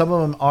miss because some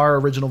of them are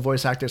original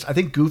voice actors. I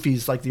think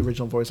Goofy's like the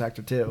original voice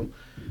actor too.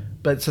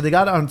 But so they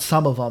got on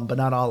some of them, but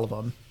not all of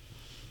them.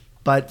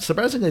 But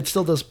surprisingly, it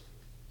still does.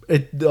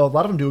 A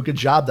lot of them do a good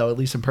job though, at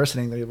least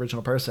impersonating the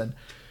original person.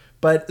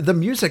 But the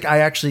music I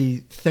actually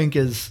think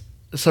is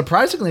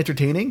surprisingly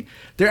entertaining.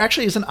 There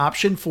actually is an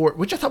option for,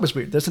 which I thought was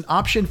weird. There's an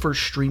option for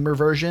streamer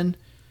version.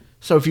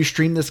 So if you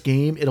stream this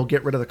game, it'll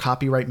get rid of the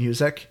copyright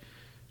music.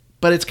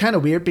 But it's kind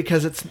of weird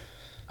because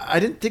I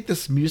didn't think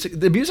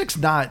the music's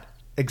not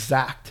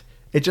exact.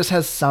 It just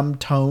has some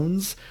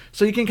tones.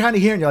 So you can kind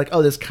of hear and you're like,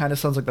 oh, this kind of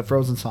sounds like the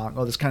Frozen song.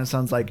 Oh, this kind of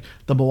sounds like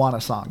the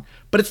Moana song.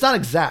 But it's not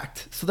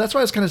exact. So that's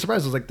why I was kind of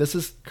surprised. I was like, this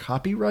is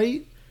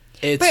copyright?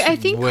 It's But I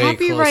think way close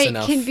copyright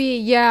enough. can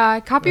be,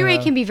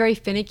 copyright can be very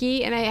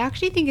finicky. And I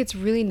actually think it's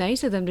really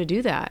nice of them to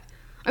do that.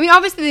 I mean,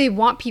 obviously they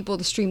want people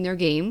to stream their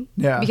game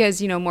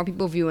because, more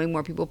people viewing,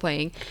 more people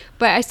playing.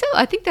 But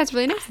I think that's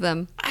really nice of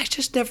them. I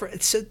just never...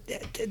 So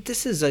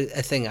this is a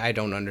thing I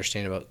don't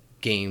understand about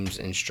games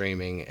and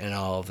streaming and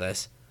all of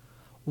this.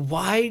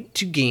 Why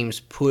do games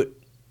put...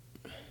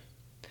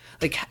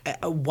 Like,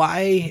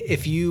 why,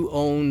 if you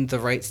own the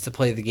rights to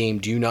play the game,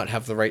 do you not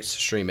have the rights to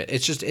stream it?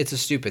 It's a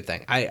stupid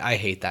thing. I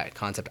hate that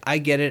concept. I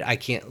get it. I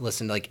can't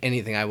listen to, like,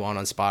 anything I want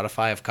on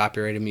Spotify of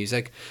copyrighted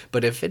music.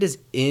 But if it is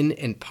in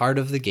and part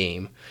of the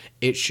game,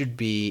 it should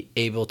be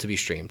able to be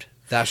streamed.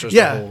 That's just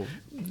the whole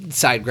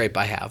side gripe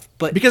I have.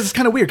 But because it's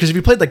kind of weird. Because if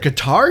you played, like,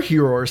 Guitar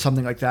Hero or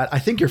something like that, I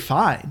think you're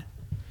fine.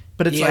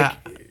 But it's like,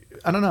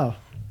 I don't know.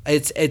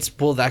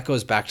 Well, that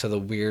goes back to the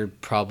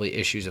weird, probably,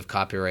 issues of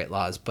copyright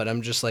laws. But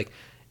I'm just like...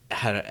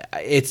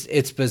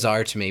 It's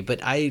bizarre to me, but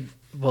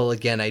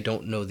again, I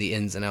don't know the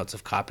ins and outs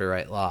of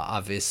copyright law.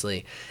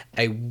 Obviously,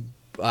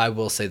 I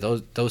will say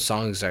those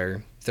songs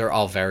they're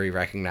all very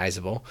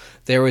recognizable.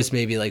 There was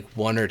maybe like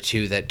one or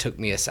two that took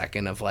me a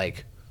second of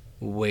like,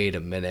 wait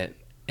a minute,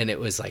 and it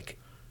was like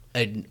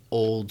an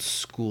old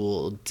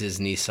school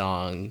Disney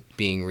song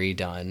being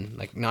redone,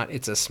 like not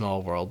It's a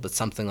Small World, but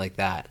something like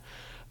that,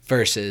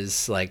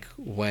 versus like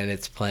when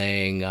it's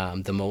playing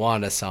the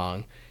Moana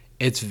song.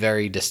 It's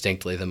very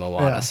distinctly the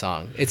Moana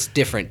song. It's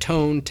different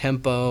tone,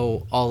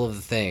 tempo, all of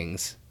the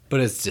things,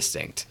 but it's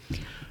distinct.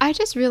 I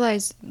just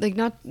realized, like,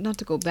 not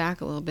to go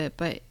back a little bit,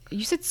 but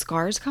you said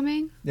Scar's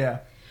coming? Yeah.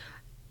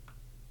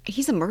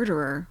 He's a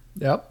murderer.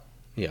 Yep.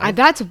 Yeah.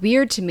 That's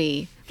weird to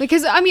me.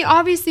 Because, I mean,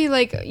 obviously,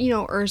 like,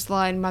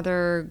 Ursula and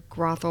Mother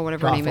Gothel,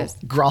 whatever her name is.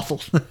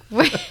 Grothel.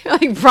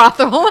 Like,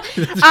 brothel.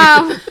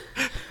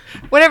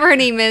 Whatever her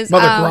name is.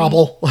 Mother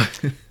Grobble.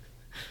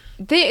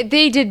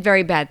 They did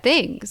very bad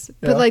things,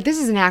 but like this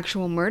is an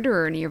actual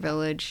murderer in your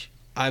village.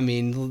 I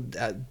mean,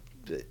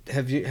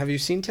 have you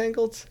seen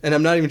Tangled? And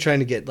I'm not even trying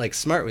to get like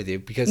smart with you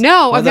because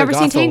I've never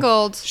seen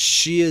Tangled.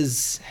 She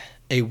is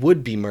a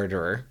would-be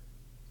murderer.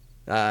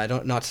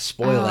 Not to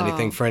spoil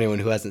anything for anyone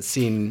who hasn't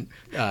seen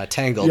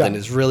Tangled and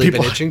has really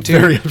been itching to.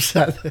 Very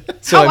upset.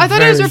 So I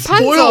thought it was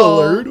Rapunzel.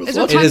 Spoiler alert, Is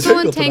Rapunzel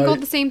and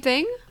Tangled the same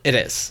thing? It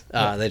is.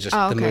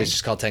 The movie's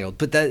just called Tangled.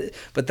 But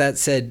that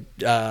said,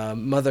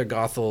 Mother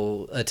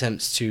Gothel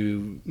attempts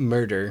to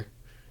murder,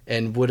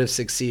 and would have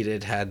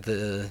succeeded had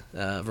the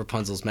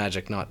Rapunzel's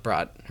magic not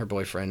brought her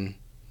boyfriend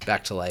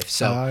back to life.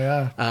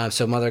 So,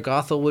 so Mother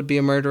Gothel would be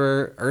a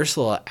murderer.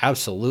 Ursula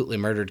absolutely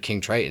murdered King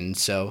Triton,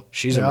 so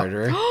she's a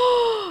murderer.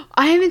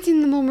 I haven't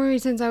seen the whole movie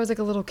since I was like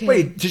a little kid.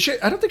 Wait, did she?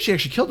 I don't think she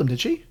actually killed him, did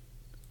she?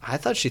 I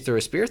thought she threw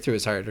a spear through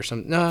his heart or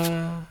something.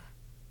 No.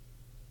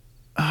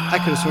 I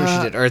could have sworn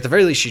she did. Or at the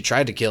very least, she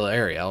tried to kill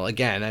Ariel.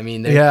 Again, I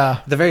mean,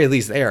 at the very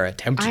least, they are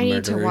attempted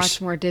murderers. I need to watch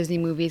more Disney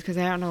movies because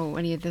I don't know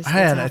any of this.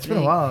 It's been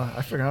a while.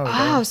 I forgot about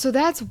that. Oh, so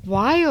that's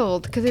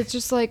wild because it's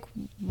just like,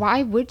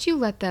 why would you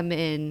let them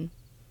in?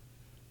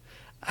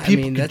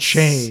 People can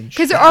change.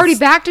 Because they're already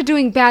back to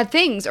doing bad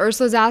things.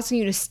 Ursula's asking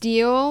you to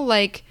steal.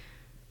 Like,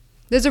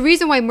 there's a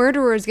reason why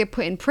murderers get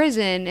put in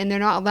prison and they're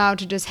not allowed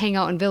to just hang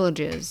out in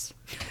villages.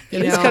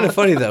 It's kind of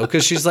funny, though,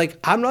 because she's like,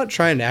 I'm not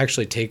trying to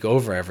actually take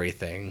over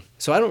everything.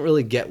 So I don't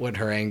really get what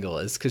her angle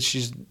is, because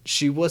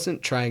she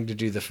wasn't trying to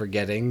do the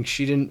forgetting.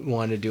 She didn't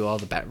want to do all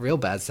the real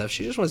bad stuff.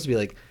 She just wants to be,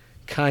 like,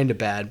 kind of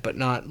bad, but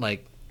not,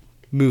 like,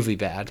 movie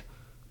bad.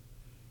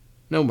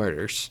 No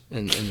murders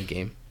in the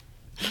game.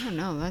 I don't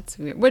know. That's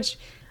weird. Which,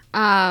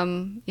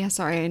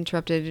 sorry, I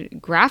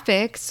interrupted.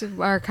 Graphics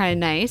are kind of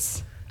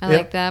nice. I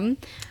like them.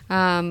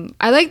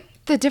 I like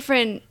the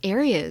different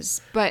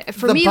areas, but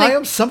for me,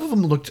 biomes, some of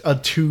them looked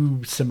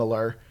too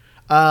similar.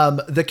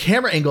 The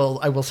camera angle,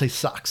 I will say,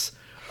 sucks.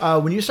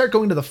 When you start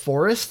going to the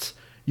forests,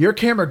 your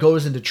camera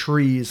goes into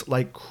trees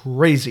like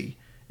crazy.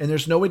 and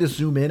there's no way to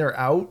zoom in or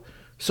out.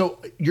 So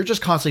you're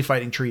just constantly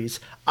fighting trees.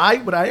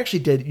 What I actually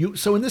did,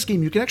 so in this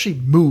game, you can actually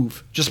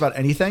move just about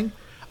anything.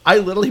 I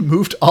literally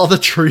moved all the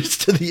trees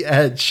to the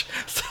edge.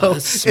 So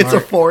it's a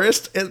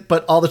forest,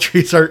 but all the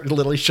trees are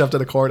literally shoved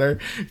in a corner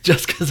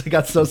just because I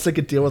got so sick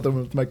of dealing with them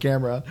with my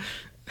camera.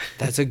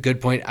 That's a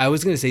good point. I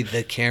was going to say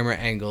the camera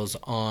angles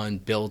on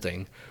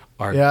building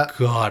are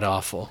god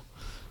awful.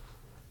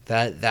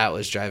 That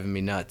was driving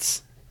me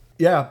nuts.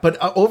 Yeah, but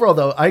overall,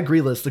 though, I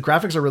agree, Liz. The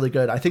graphics are really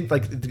good. I think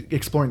like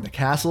exploring the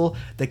castle,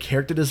 the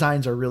character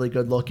designs are really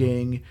good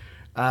looking.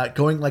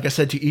 Going, like I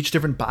said, to each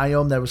different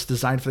biome that was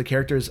designed for the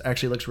characters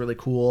actually looks really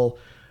cool.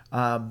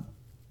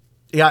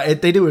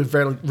 They do a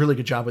really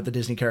good job with the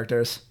Disney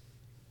characters.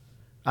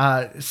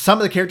 Some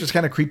of the characters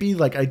kind of creepy.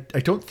 Like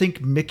I don't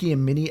think Mickey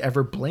and Minnie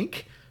ever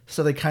blink,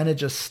 so they kind of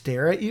just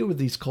stare at you with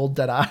these cold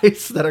dead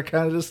eyes that are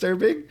kind of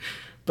disturbing.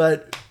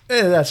 But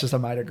that's just a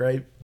minor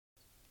gripe.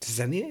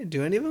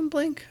 Do any of them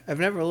blink? I've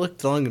never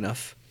looked long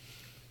enough.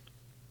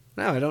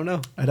 No, I don't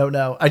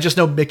know. I just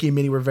know Mickey and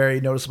Minnie were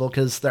very noticeable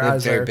because their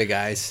eyes are very big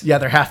eyes. Yeah,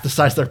 they're half the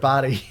size of their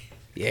body.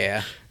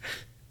 Yeah.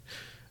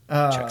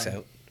 Checks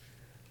out.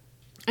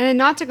 And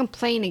not to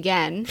complain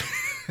again,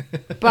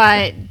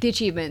 but the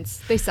achievements,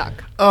 they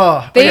suck.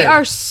 Oh, they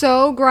are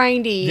so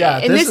grindy. Yeah,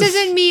 and this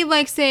isn't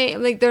me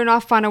saying they're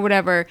not fun or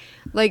whatever.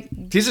 Like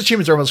these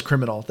achievements are almost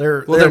criminal.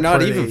 They're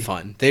not even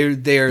fun. They're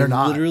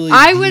literally.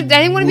 I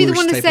didn't want to be the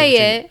one to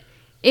say it.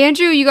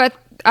 Andrew, you got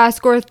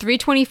score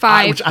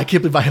 325. Which I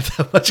can't believe I have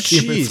that much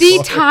achievements.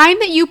 The time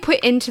that you put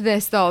into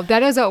this, though,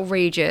 that is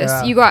outrageous.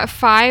 Yeah. You got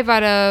 5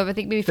 out of, I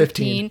think, maybe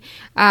 15.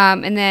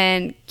 And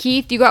then,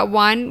 Keith, you got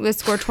 1 with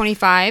score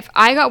 25.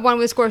 I got 1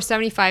 with score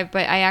 75,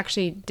 but I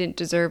actually didn't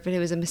deserve it. It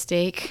was a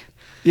mistake.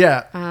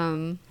 Yeah.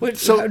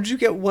 So how did you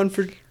get 1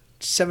 for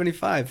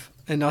 75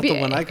 and not the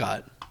one I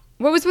got?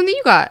 What was the one that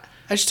you got?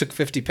 I just took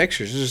 50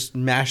 pictures. Just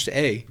mashed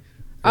A.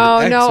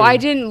 Oh, no, I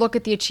didn't look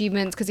at the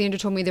achievements because Andrew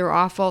told me they were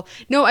awful.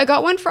 No, I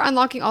got 1 for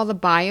unlocking all the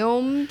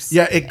biomes.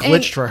 Yeah, it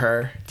glitched for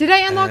her. Did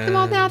I unlock them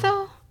all now,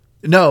 though?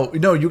 No,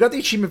 you got the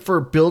achievement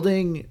for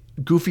building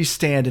Goofy's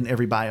stand in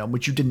every biome,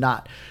 which you did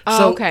not.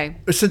 Oh, okay.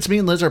 Since me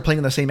and Liz are playing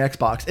on the same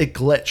Xbox, it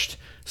glitched.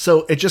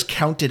 So it just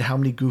counted how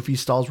many Goofy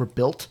stalls were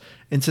built.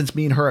 And since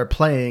me and her are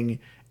playing,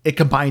 it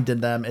combined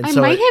in them. And I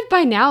might have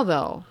by now,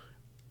 though.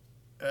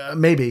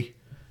 Maybe.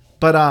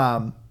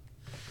 But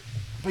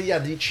yeah,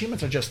 the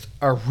achievements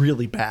are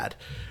really bad.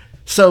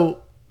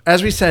 So,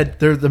 as we said,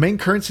 the main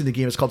currency in the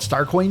game is called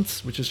Star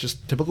Coins, which is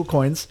just typical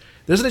coins.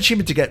 There's an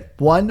achievement to get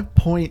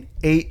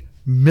 1.8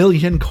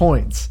 million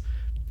coins.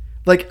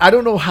 Like, I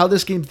don't know how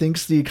this game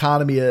thinks the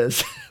economy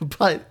is,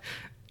 but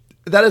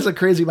that is a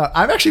crazy amount.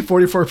 I'm actually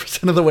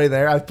 44% of the way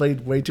there. I've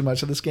played way too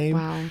much of this game.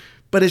 Wow.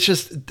 But it's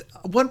just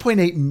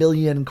 1.8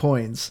 million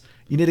coins.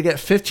 You need to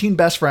get 15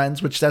 best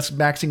friends, which that's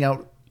maxing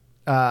out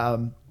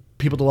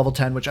people to level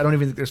 10, which I don't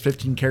even think there's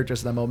 15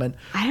 characters at the moment.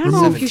 I don't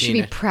know if you should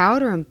be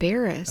proud or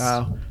embarrassed.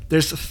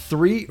 There's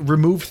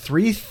remove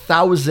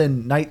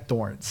 3,000 night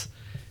thorns.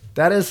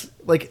 That is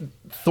like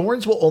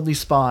thorns will only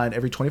spawn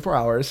every 24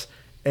 hours.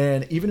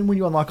 And even when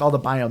you unlock all the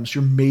biomes,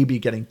 you're maybe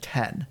getting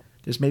 10.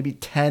 There's maybe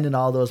 10 in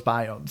all those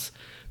biomes.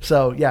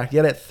 So yeah,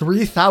 get at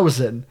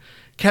 3,000,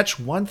 catch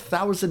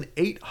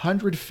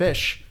 1,800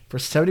 fish for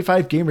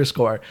 75 gamer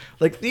score.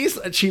 Like these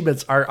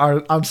achievements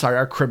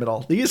are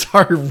criminal. These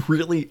are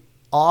really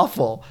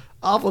awful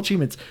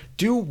achievements.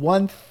 Do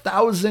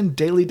 1,000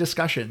 daily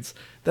discussions.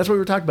 That's what we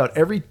were talking about.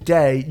 Every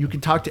day you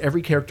can talk to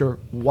every character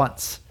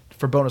once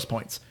for bonus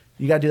points.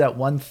 You got to do that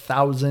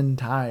 1,000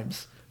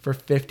 times for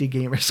 50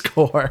 gamer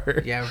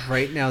score. Yeah,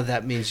 right now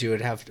that means you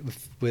would have to,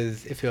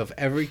 if you have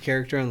every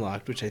character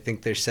unlocked, which I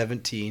think there's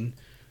 17,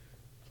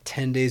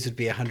 10 days would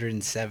be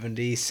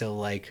 170. So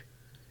like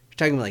you're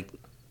talking about like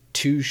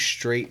 2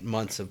 straight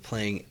months of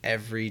playing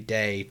every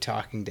day,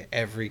 talking to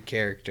every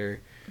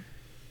character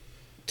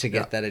to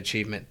get that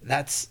achievement.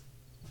 That's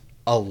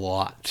a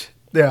lot.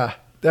 Yeah,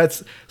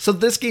 so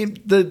this game,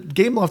 the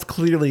Game Loft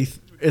clearly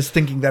is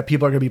thinking that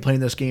people are going to be playing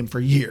this game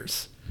for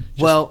years.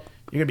 You're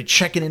going to be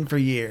checking in for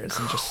years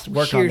and just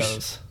work on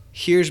those.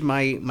 Here's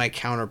my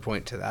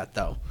counterpoint to that,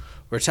 though.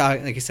 We're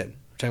talking, like I said,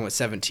 we're talking about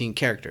 17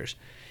 characters.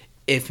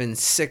 If in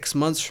 6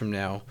 months from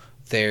now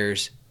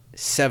there's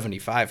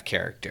 75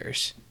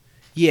 characters,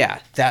 yeah,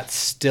 that's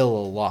still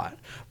a lot.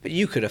 But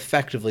you could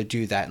effectively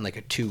do that in like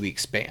a 2-week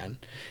span.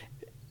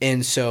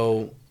 And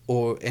so,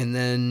 and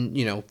then,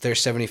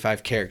 there's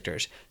 75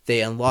 characters.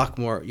 They unlock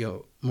more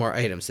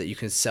items that you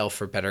can sell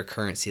for better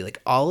currency.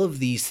 Like all of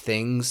these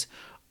things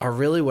are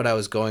really what I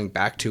was going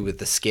back to with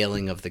the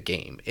scaling of the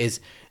game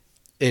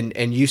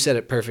and you said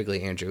it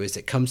perfectly, Andrew, is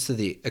it comes to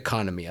the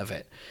economy of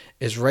it.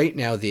 Is right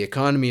now the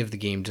economy of the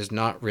game does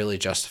not really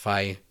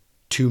justify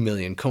 2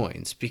 million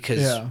coins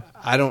because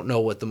I don't know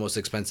what the most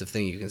expensive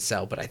thing you can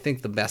sell, but I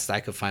think the best I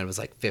could find was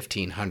like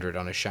 1,500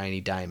 on a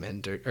shiny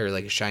diamond or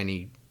like a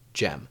shiny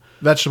gem.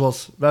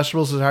 Vegetables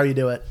is how you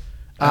do it.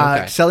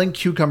 Okay. Selling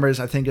cucumbers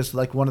I think is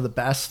like one of the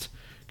best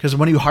because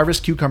when you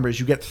harvest cucumbers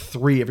you get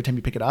 3 every time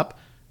you pick it up.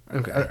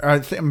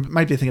 I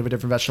might be thinking of a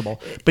different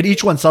vegetable, but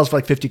each one sells for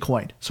like 50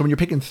 coin. So when you're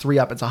picking 3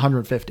 up, it's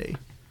 150.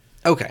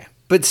 Okay.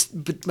 But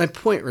my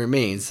point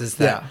remains is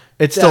that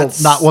it's still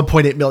not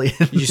 1.8 million.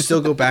 You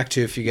still go back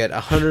to if you get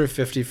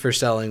 150 for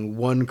selling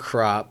one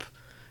crop,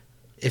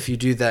 if you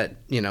do that,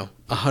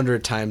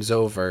 100 times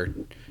over,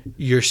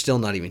 you're still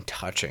not even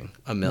touching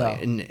a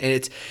million. No.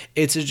 And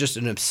it's just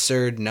an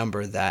absurd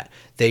number that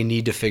they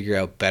need to figure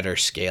out better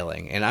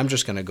scaling. And I'm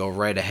just going to go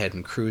right ahead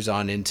and cruise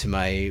on into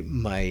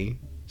my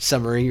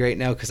summary right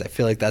now, because I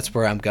feel like that's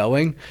where I'm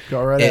going.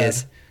 Go right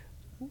ahead.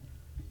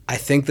 I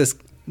think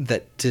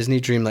that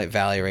Disney Dreamlight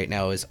Valley right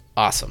now is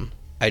awesome.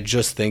 I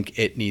just think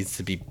it needs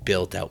to be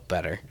built out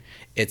better.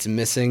 It's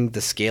missing the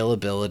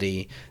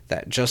scalability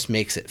that just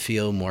makes it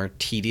feel more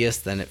tedious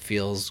than it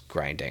feels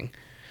grinding.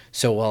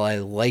 So while I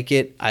like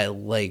it, I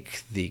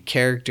like the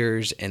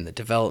characters and the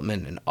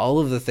development and all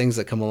of the things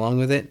that come along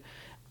with it,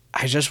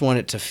 I just want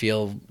it to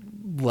feel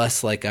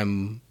less like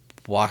I'm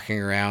walking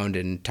around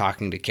and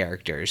talking to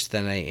characters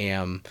than I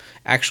am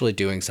actually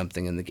doing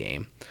something in the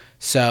game.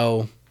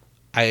 So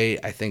I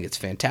think it's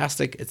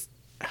fantastic.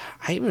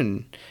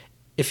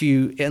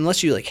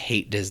 Unless you like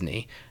hate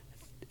Disney,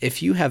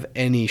 if you have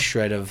any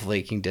shred of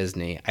liking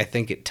Disney, I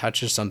think it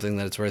touches something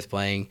that it's worth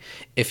playing.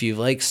 If you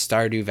like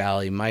Stardew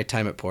Valley, My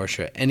Time at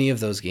Portia, any of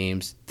those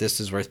games,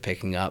 this is worth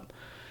picking up.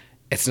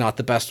 It's not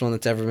the best one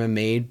that's ever been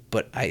made,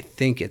 but I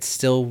think it's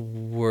still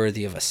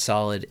worthy of a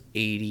solid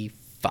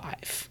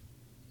 85.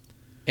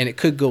 And it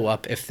could go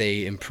up if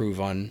they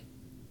improve on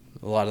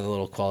a lot of the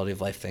little quality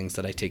of life things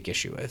that I take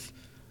issue with.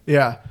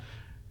 Yeah.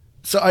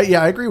 So I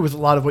agree with a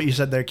lot of what you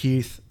said there,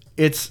 Keith.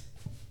 It's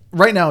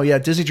right now,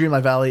 Disney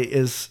Dreamlight Valley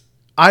is.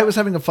 I was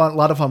having a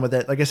lot of fun with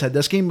it. Like I said,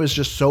 this game was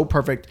just so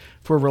perfect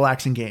for a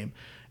relaxing game.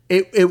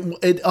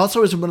 It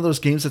also is one of those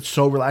games that's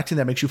so relaxing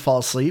that makes you fall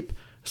asleep.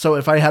 So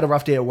if I had a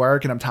rough day at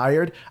work and I'm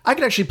tired, I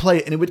could actually play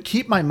it and it would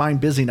keep my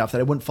mind busy enough that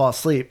I wouldn't fall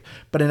asleep,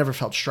 but I never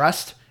felt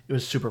stressed. It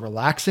was super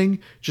relaxing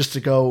just to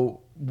go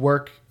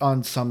work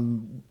on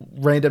some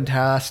random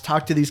tasks,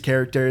 talk to these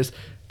characters.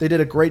 They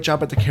did a great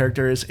job at the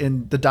characters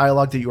in the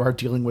dialogue that you are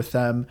dealing with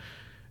them.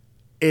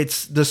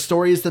 It's the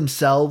stories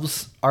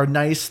themselves are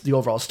nice. The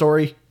overall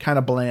story kind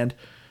of bland,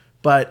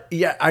 but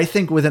yeah, I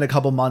think within a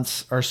couple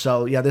months or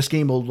so, this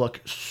game will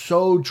look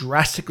so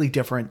drastically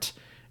different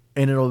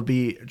and it'll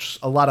be just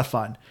a lot of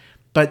fun.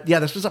 But yeah,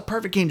 this was a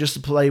perfect game just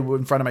to play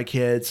in front of my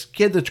kids,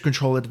 give the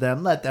controller to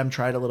them, let them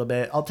try it a little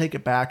bit. I'll take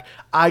it back.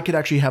 I could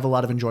actually have a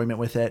lot of enjoyment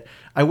with it.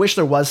 I wish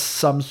there was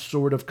some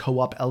sort of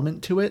co-op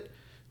element to it.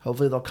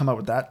 Hopefully they'll come out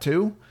with that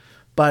too.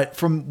 But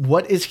from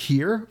what is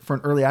here for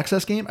an early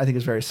access game, I think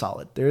is very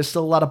solid. There is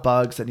still a lot of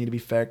bugs that need to be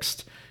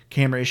fixed,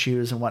 camera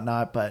issues and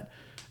whatnot, but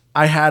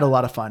I had a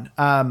lot of fun.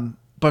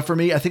 But for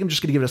me, I think I'm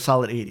just going to give it a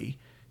solid 80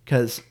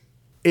 because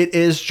it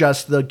is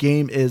just the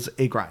game is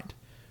a grind,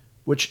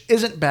 which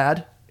isn't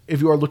bad. If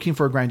you are looking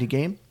for a grindy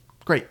game,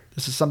 great.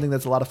 This is something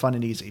that's a lot of fun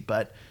and easy.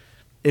 But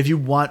if you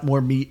want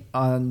more meat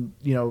on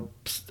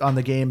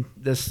the game,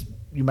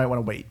 you might want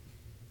to wait.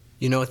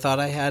 You know, a thought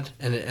I had,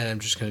 and I'm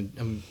just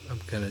I'm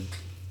gonna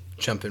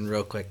jump in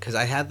real quick because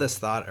I had this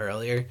thought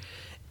earlier,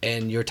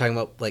 and you were talking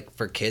about like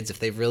for kids, if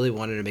they really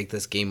wanted to make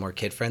this game more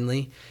kid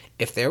friendly,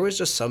 if there was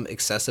just some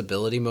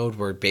accessibility mode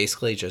where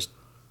basically just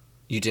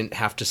you didn't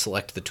have to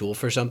select the tool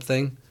for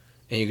something,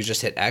 and you could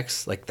just hit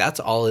X, like that's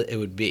all it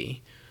would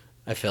be.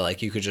 I feel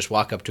like you could just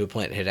walk up to a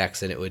plant and hit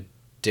X and it would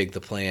dig the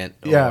plant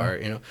or,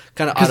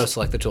 kind of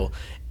auto-select the tool.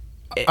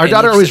 Our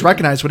daughter always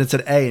recognized when it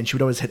said A and she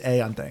would always hit A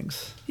on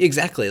things.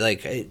 Exactly.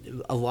 Like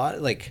a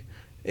lot, like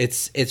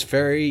it's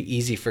very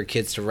easy for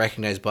kids to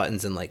recognize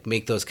buttons and like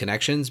make those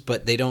connections,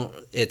 but they don't,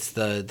 it's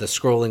the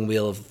scrolling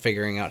wheel of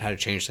figuring out how to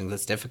change things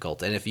that's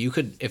difficult. And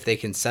if they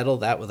can settle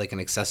that with like an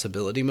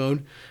accessibility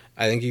mode,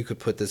 I think you could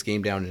put this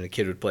game down and a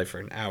kid would play for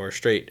an hour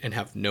straight and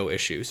have no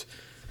issues.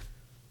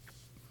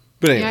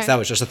 But anyways, that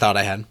was just a thought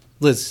I had.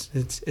 Liz,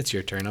 it's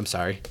your turn. I'm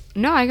sorry.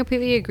 No, I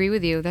completely agree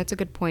with you. That's a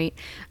good point.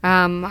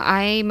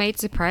 I might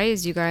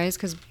surprise you guys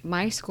because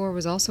my score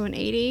was also an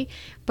 80.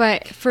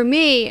 But for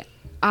me,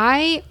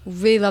 I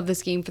really love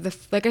this game for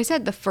like I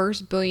said, the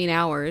first billion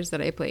hours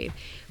that I played.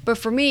 But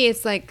for me,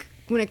 it's like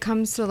when it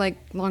comes to like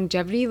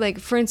longevity, like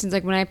for instance,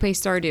 like when I play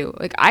Stardew,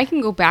 like I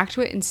can go back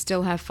to it and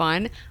still have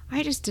fun.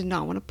 I just did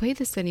not want to play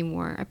this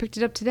anymore. I picked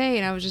it up today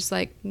and I was just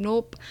like,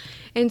 nope.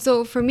 And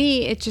so for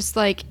me, it's just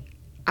like,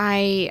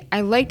 I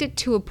liked it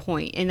to a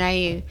point, and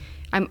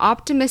I'm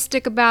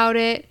optimistic about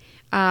it.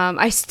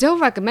 I still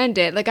recommend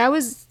it. Like I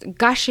was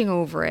gushing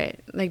over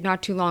it like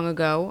not too long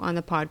ago on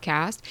the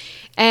podcast,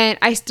 and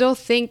I still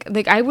think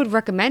like I would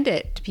recommend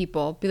it to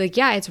people. Be like,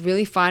 yeah, it's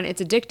really fun.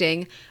 It's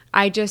addicting.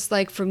 I just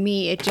like for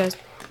me it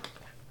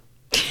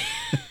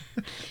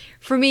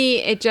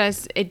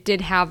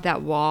did have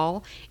that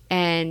wall,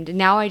 and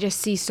now I just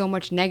see so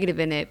much negative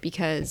in it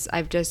because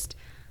I've just.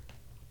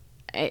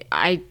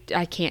 I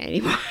can't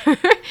anymore.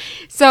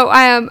 So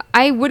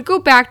I would go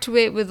back to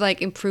it with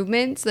like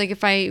improvements. Like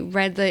if I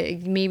read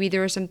that maybe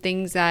there were some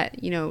things that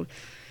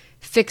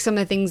fix some of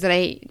the things that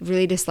I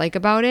really dislike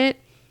about it.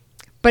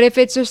 But if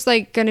it's just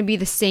like going to be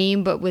the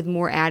same but with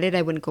more added,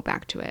 I wouldn't go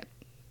back to it.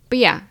 But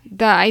yeah,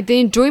 the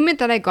enjoyment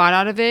that I got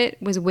out of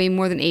it was way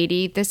more than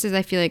 80. This is,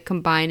 I feel like,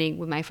 combining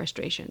with my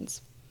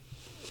frustrations.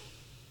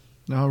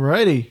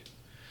 Alrighty.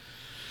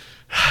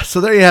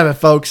 So there you have it,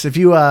 folks. If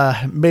you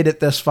made it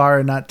this far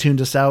and not tuned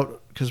us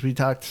out because we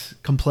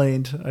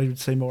complained, I would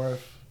say more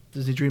of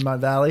Disney Dreamlight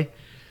Valley.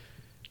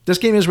 This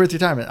game is worth your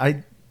time.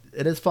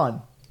 It is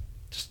fun.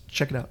 Just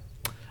check it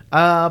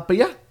out. But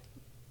yeah,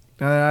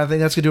 I think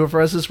that's going to do it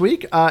for us this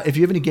week. If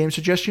you have any game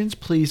suggestions,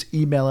 please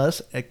email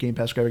us at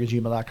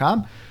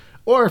gamepassgraphic@gmail.com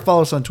or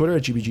follow us on Twitter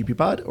at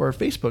GBGPpod or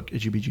Facebook at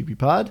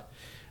GBGPpod.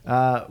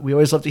 We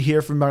always love to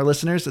hear from our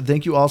listeners.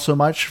 Thank you all so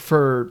much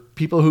for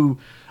people who...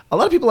 A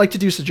lot of people like to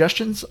do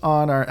suggestions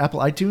on our Apple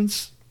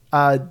iTunes.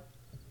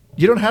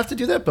 You don't have to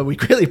do that, but we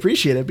greatly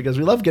appreciate it because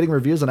we love getting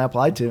reviews on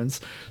Apple iTunes.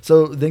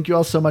 So thank you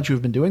all so much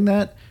who've been doing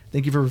that.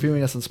 Thank you for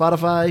reviewing us on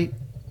Spotify.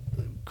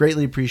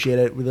 Greatly appreciate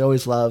it. We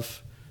always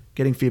love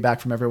getting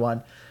feedback from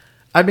everyone.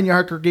 I've been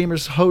your Hardcore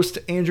Gamers host,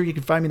 Andrew. You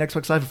can find me next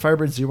Xbox Live at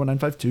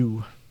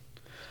Firebird01952.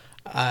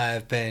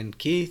 I've been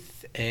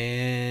Keith, and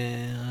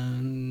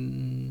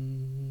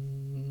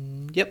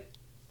yep.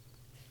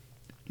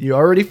 You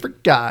already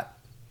forgot.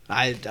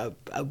 How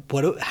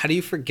do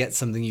you forget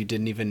something you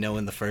didn't even know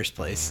in the first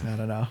place? I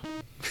don't know.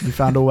 You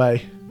found a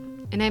way.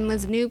 And I'm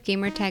Liz Noob,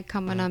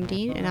 gamertag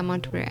Dean, and I'm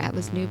on Twitter at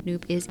Liz Noob.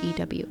 Noob is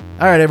EW.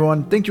 All right,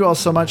 everyone. Thank you all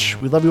so much.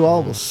 We love you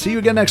all. We'll see you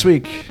again next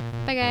week.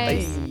 Bye,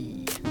 guys. Bye.